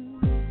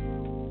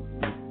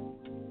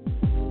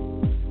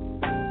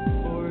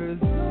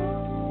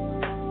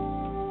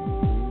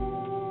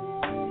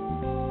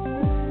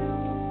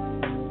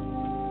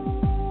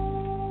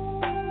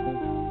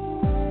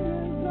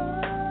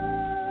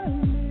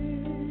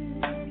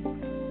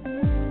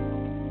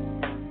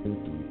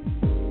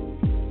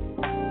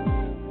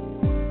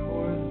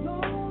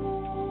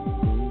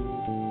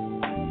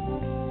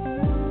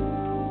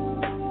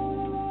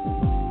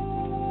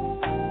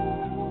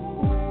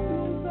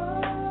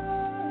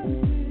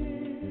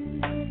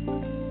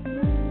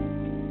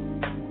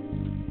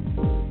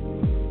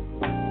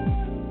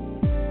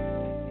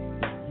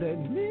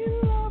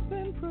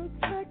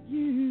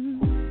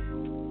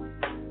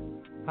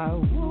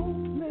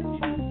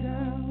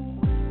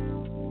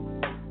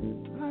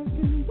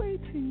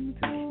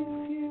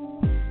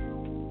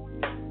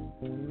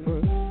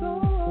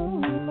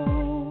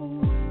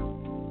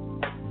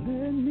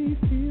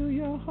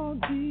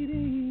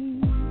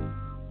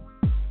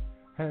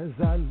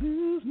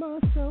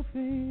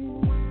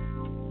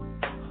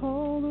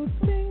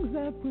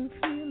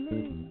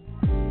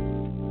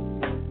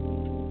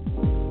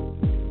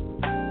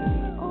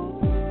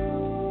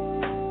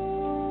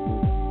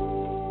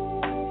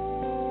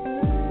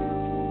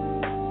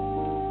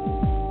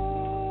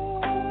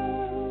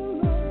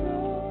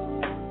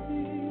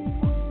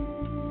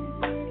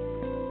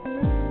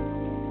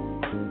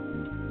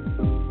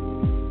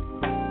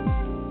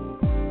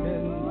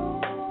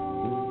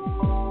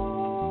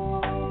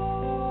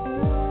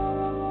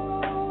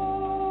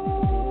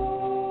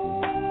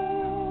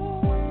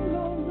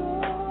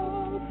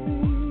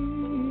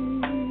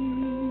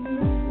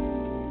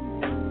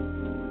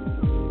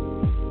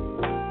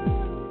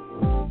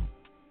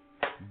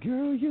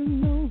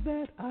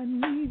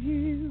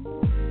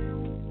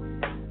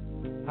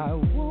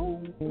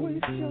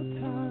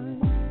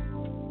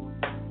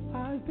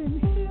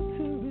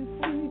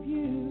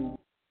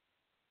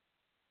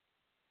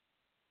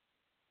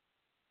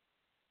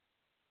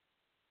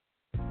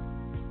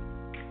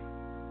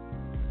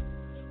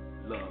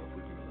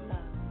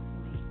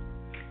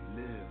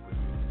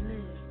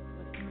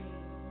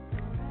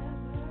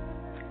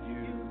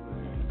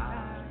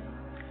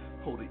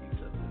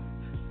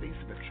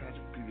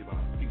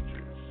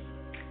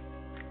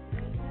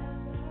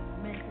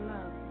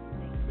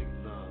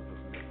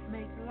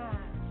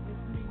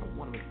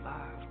 come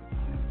alive with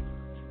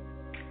you.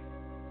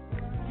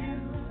 You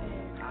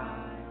and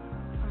I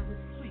are the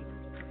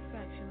sweetest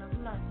perfection of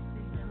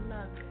lusting and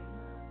loving.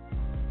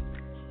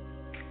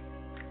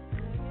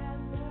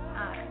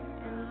 I'm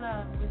in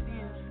love with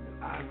you.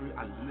 I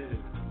live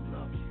to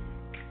love you.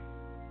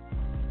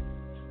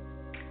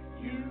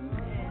 You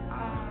and I,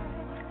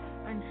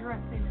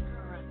 undressing and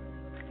caressing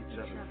Each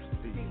other's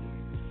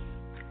feet.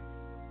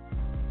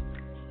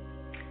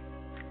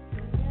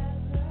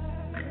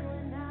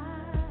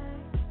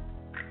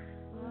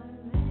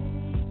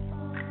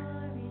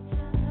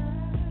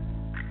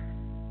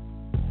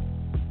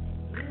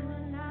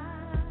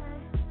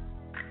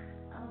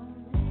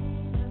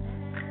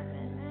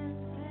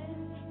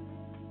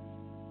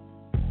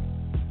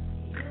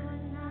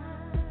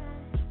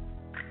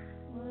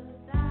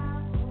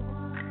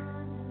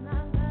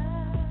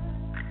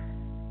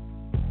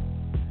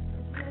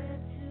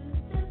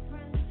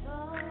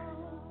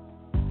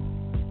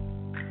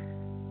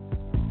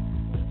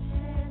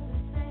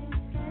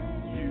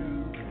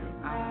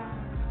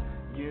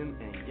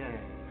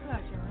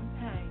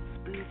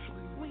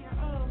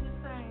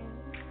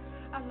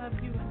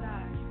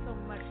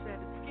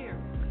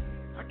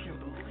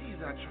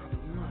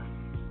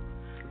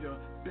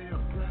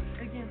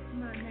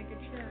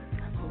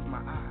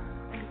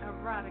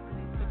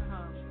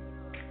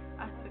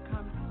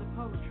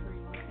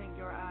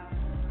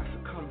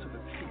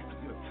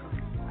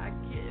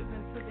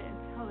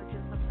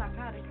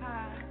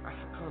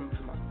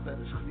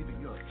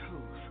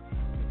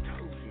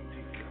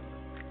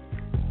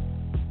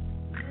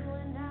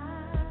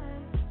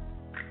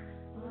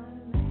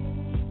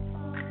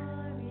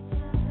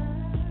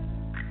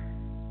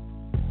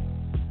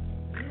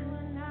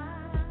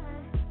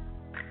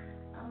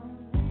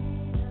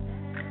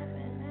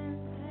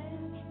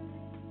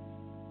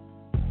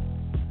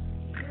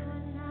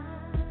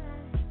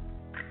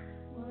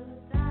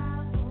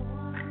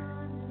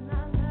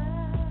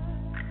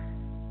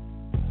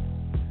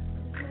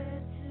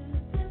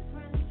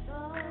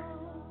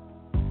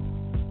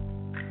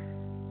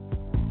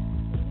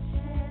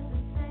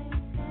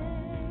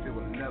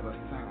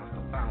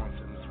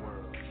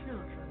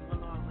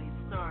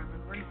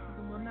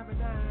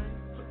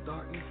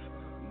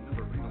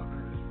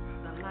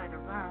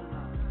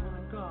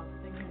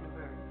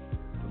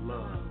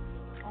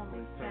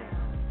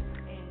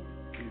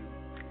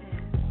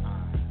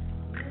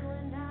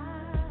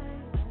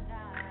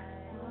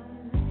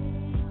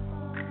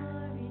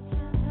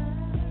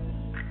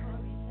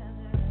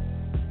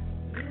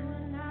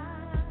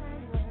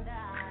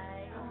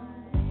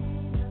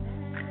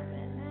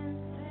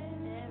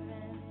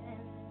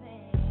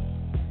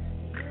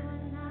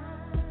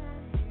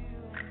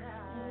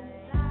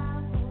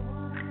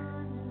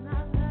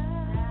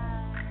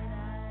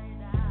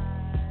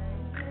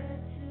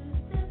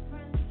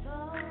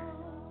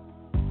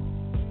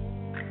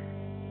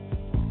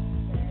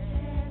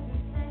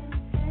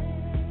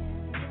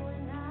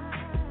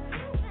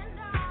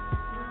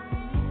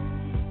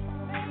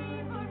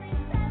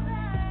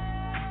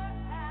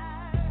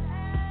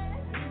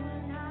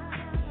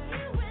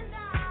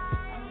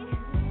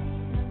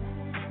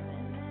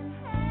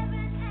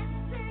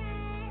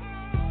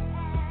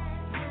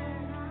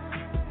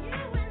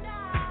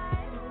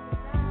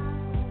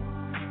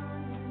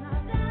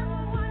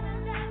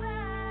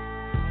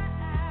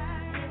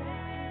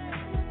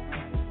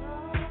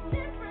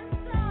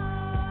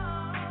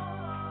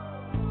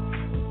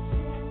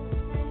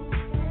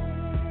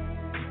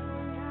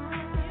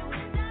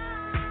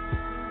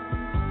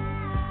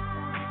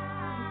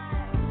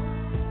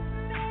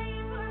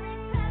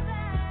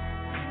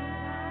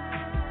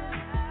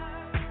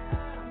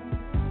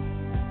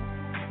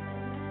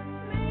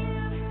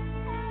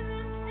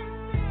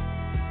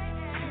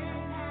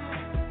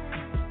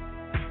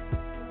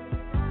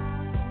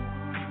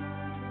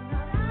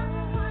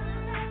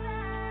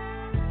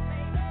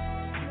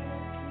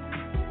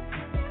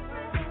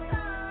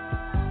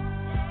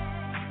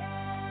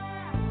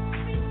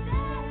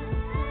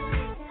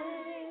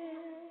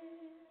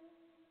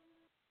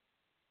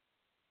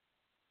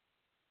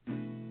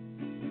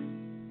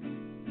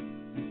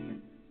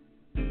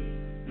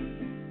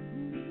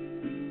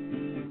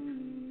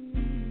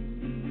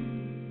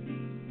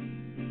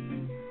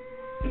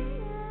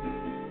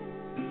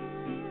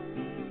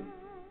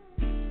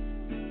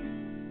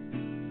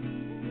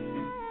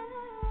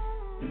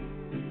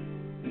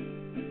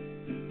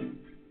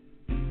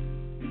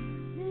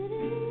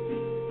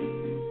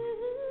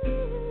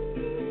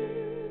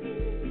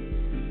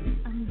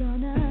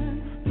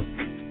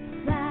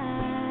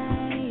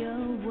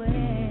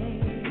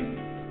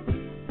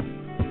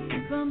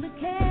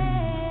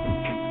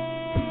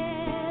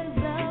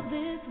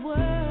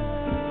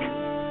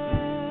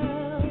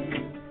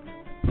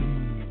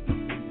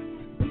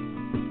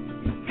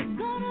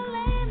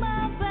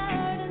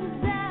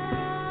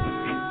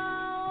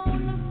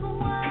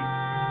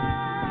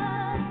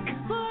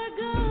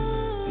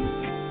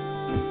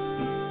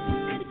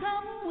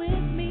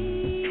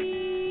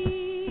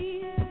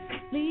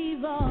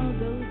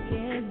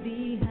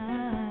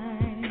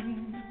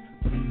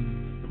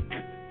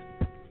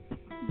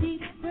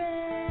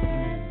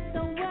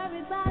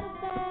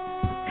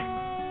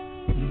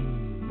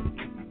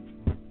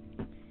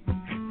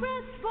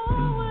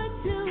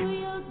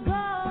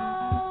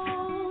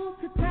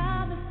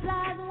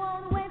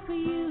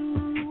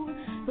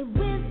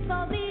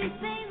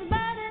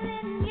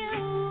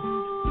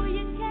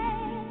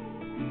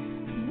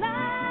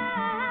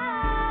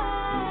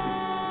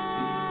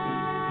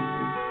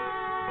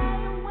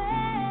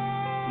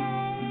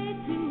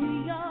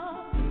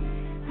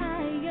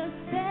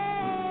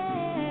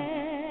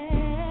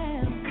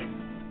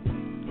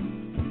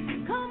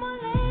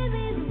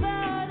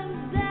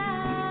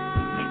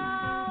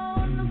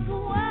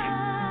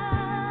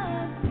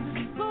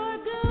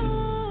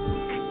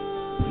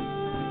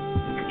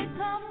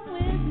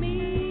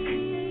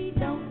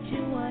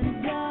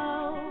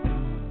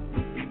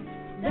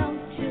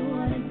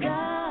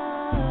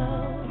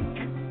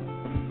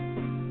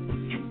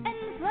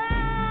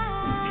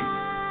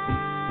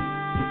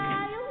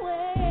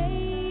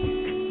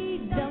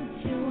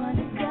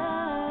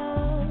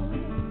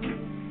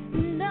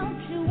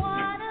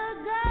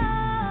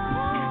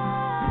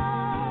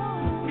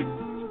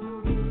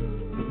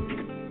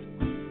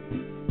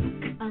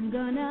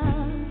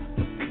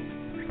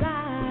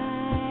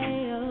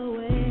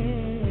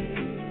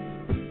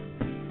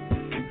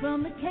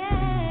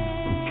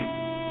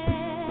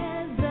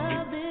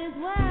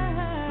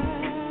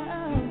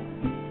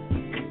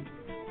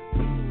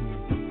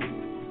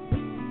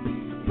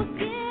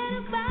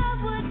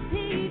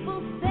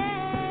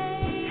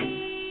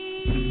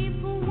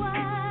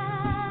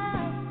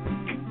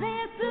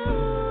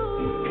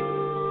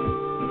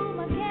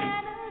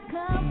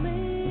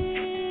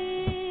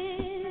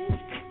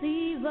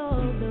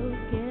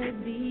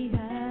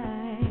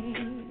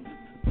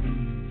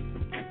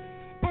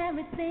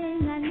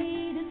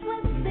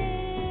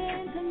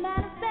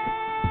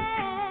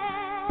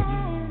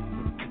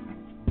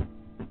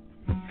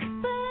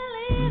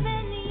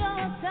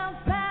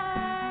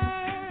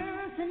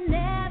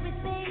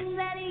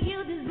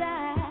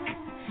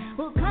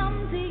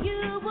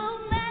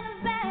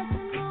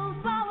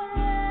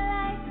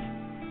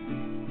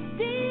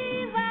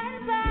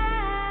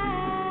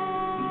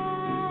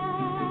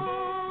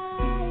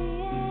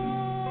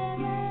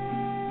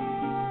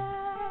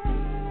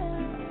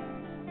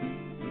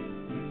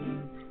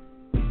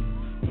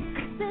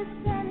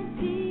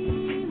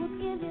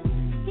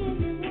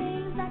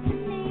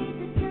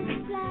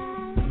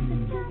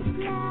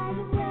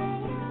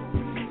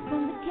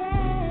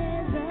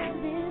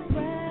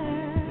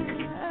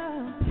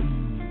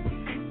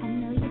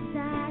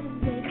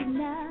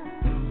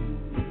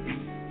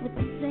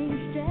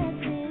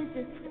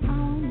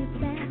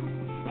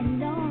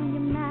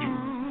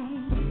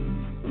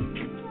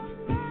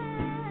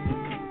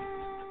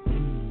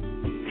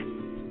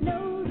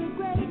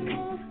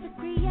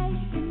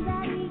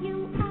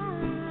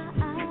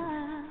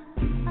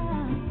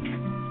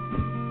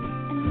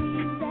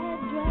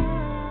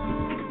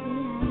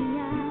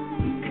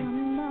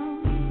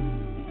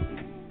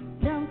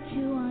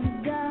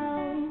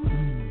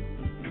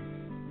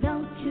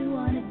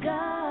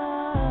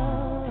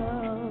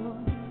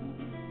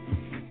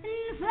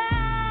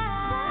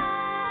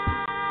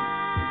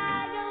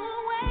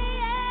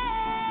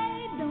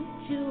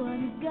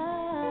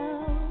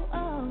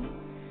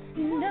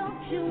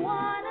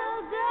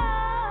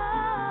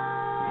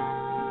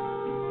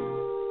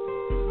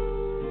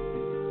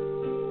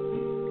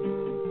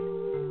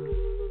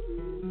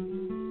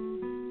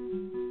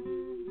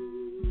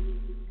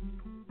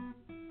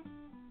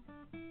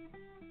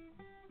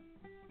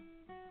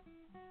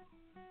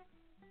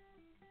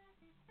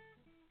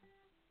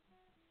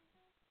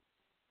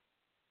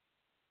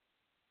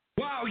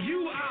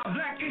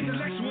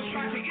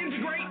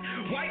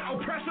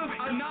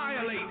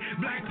 annihilate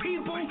black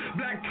people,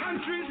 black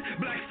countries,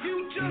 black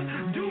future.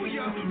 Do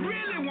you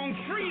really want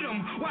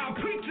freedom while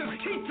preachers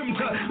teach them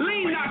to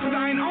lean not to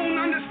thine own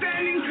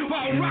understanding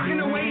while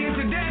rocking away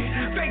into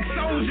death? Fake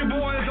soldier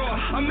boys or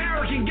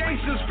American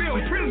gangsters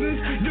fill prisons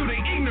due to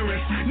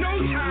ignorance. No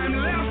time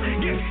left.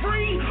 Get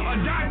free or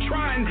die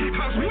trying,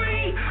 cause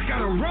we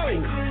gotta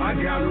roll. I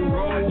gotta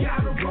roll.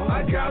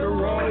 I gotta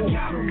roll.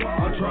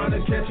 I'm trying to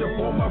catch up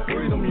on my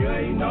freedom, you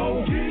ain't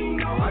know.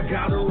 I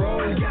gotta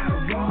roll.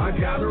 I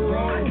gotta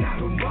roll.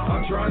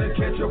 I'm trying to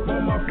catch up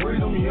on my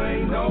freedom, you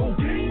ain't know.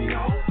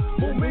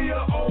 Move me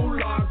a old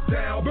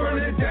lockdown,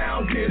 burn it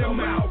down, get them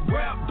out.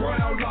 Rap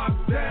brown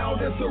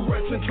lockdown,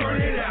 insurrection,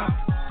 turn it out.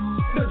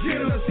 The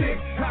general sick,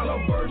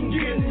 Halliburton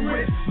getting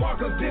rich.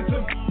 Marcus did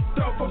some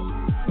stuff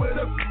with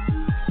a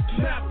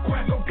snap,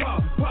 crackle,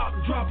 pop, pop,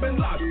 dropping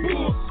lock.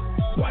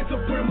 White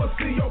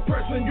supremacy,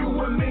 oppression, you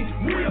and me,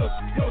 real.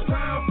 No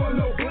time for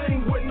no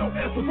bling with no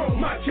answer from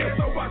my chest.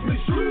 So watch me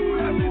shoot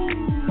at this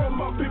from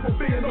my people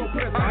being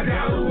oppressed. I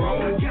gotta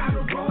roll.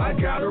 I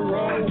gotta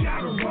roll.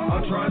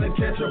 I'm trying to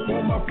catch up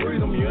on my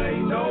freedom, you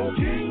ain't know.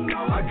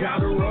 I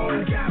gotta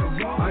roll.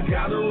 I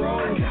gotta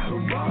roll.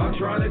 I'm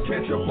trying to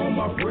catch up on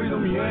my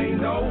freedom, you ain't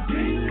know.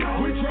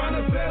 We trying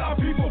to set our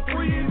people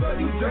free, but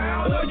you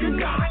down or you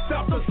not.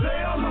 Stop the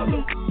sale of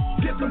the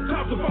get some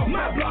cops off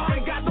my block.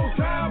 Ain't got no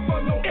time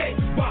for no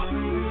Xbox.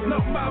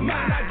 Not my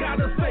mind, I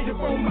gotta stay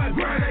up on my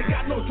grind. Ain't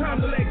got no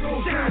time to let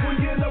go down.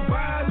 We in the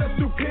violent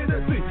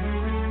stupidity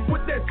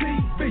with that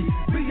TV,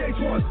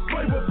 VH1,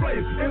 Flavor Flav,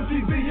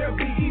 MTV, and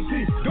BET.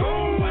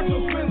 Go watch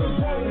those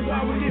spinners roll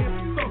while we get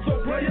stuck.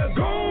 So player,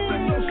 go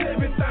let those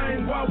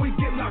everything while we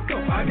get locked up.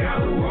 I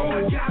gotta roll.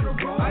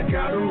 I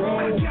gotta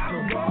roll.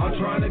 I'm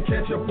trying to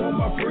catch up on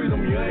my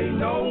freedom, you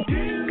ain't know.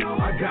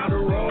 I gotta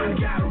roll.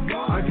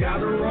 I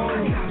gotta roll.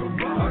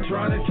 I'm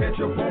trying to catch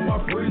up on my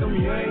freedom,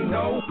 you ain't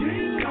know.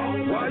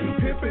 Why you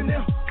pimping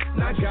them?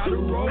 I gotta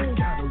roll.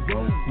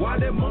 Why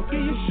that monkey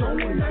is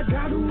showing? I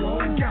gotta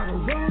roll.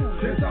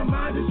 Since our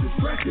mind is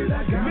distracted,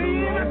 I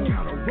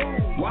gotta roll.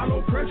 While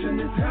oppression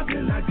is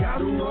happening, I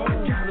gotta roll.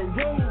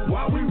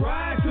 While we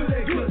ride to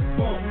that good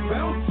funk,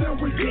 bounce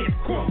and we get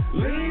crunk,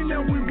 lean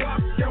and we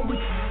rock and we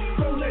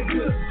on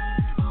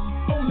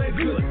that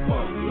good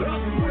funk.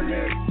 Love when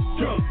that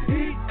jump,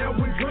 eat and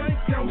we drink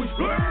and we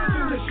burn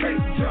in the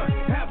straight jump.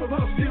 Half of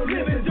us still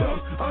living dumb,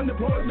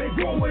 unemployment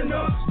growing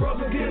up.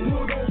 Brother get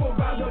pulled over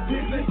by the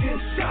pigs and get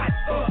shot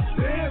up.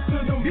 Dance to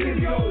them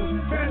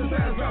videos,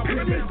 fantasize about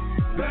women,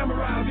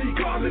 glamorize these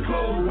cars and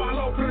clothes while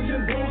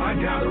oppression blows. I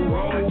gotta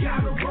roll.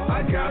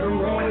 I gotta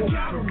roll.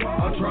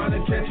 I'm trying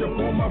to catch up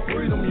on my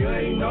freedom, you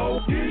ain't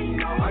know.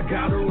 I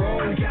gotta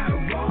roll.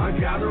 I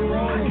gotta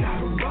roll.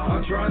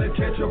 I'm trying to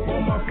catch up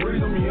on my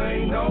freedom, you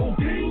ain't know.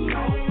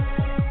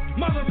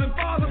 Mothers and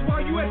fathers,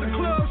 while you at the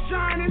club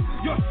shining,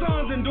 your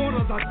sons and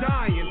daughters are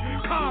dying.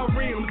 Car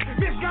rims,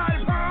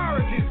 misguided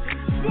priorities,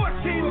 sports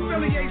team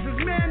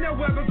affiliations, man, they're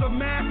weapons of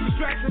mass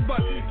distraction, but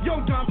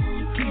your dumb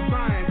keep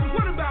buying.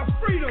 What about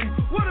freedom?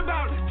 What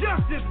about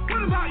justice?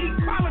 What about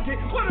equality?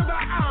 What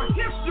about our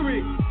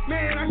history?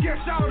 Man, I guess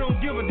y'all don't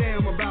give a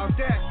damn about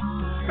that.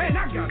 Man,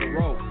 I gotta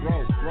roll.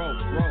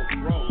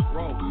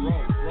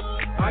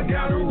 I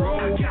gotta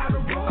roll.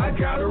 I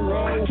gotta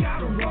roll.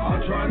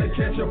 I'm trying to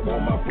catch up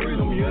on my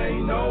freedom, you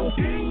ain't know.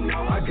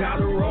 I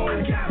gotta roll.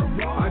 I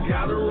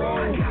gotta roll.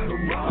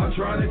 I'm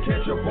trying to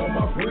catch up on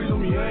my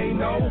freedom, you ain't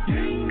know.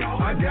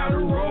 I gotta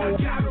roll.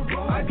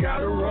 I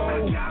gotta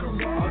roll.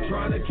 I'm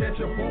trying to catch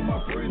up on my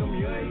freedom,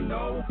 you ain't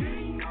know.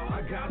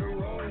 I gotta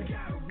roll.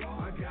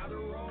 I gotta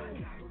roll.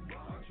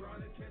 I'm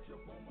trying to catch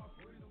up on my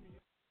freedom.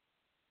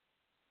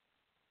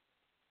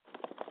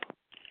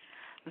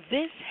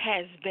 This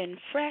has been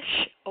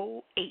Fresh 08,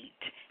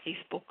 a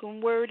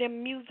spoken word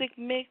and music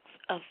mix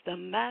of the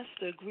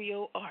Master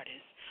Griot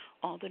artists.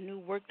 All the new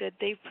work that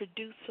they've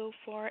produced so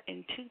far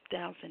in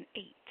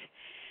 2008.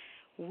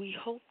 We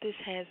hope this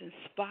has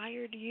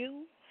inspired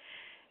you.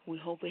 We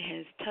hope it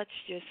has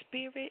touched your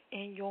spirit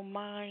and your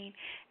mind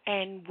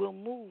and will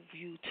move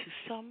you to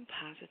some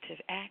positive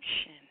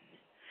action.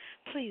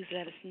 Please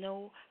let us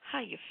know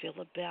how you feel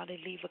about it.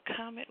 Leave a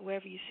comment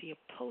wherever you see it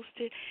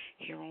posted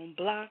here on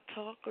Blog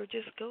Talk, or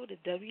just go to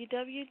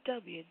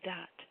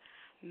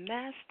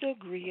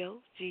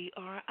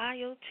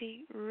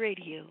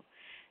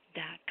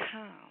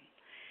www.mastergriotradio.com.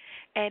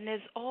 And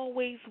as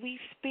always, we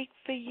speak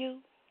for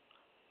you,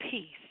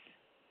 peace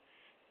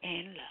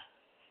and love.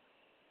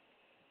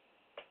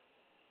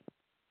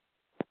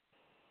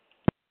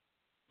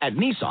 At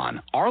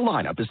Nissan, our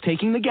lineup is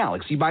taking the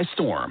galaxy by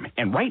storm.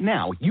 And right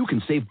now, you can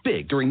save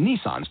big during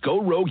Nissan's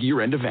Go Rogue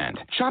year-end event.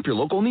 Shop your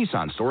local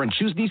Nissan store and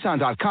choose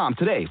Nissan.com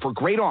today for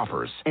great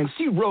offers. And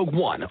see Rogue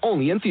One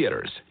only in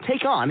theaters.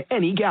 Take on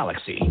any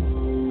galaxy.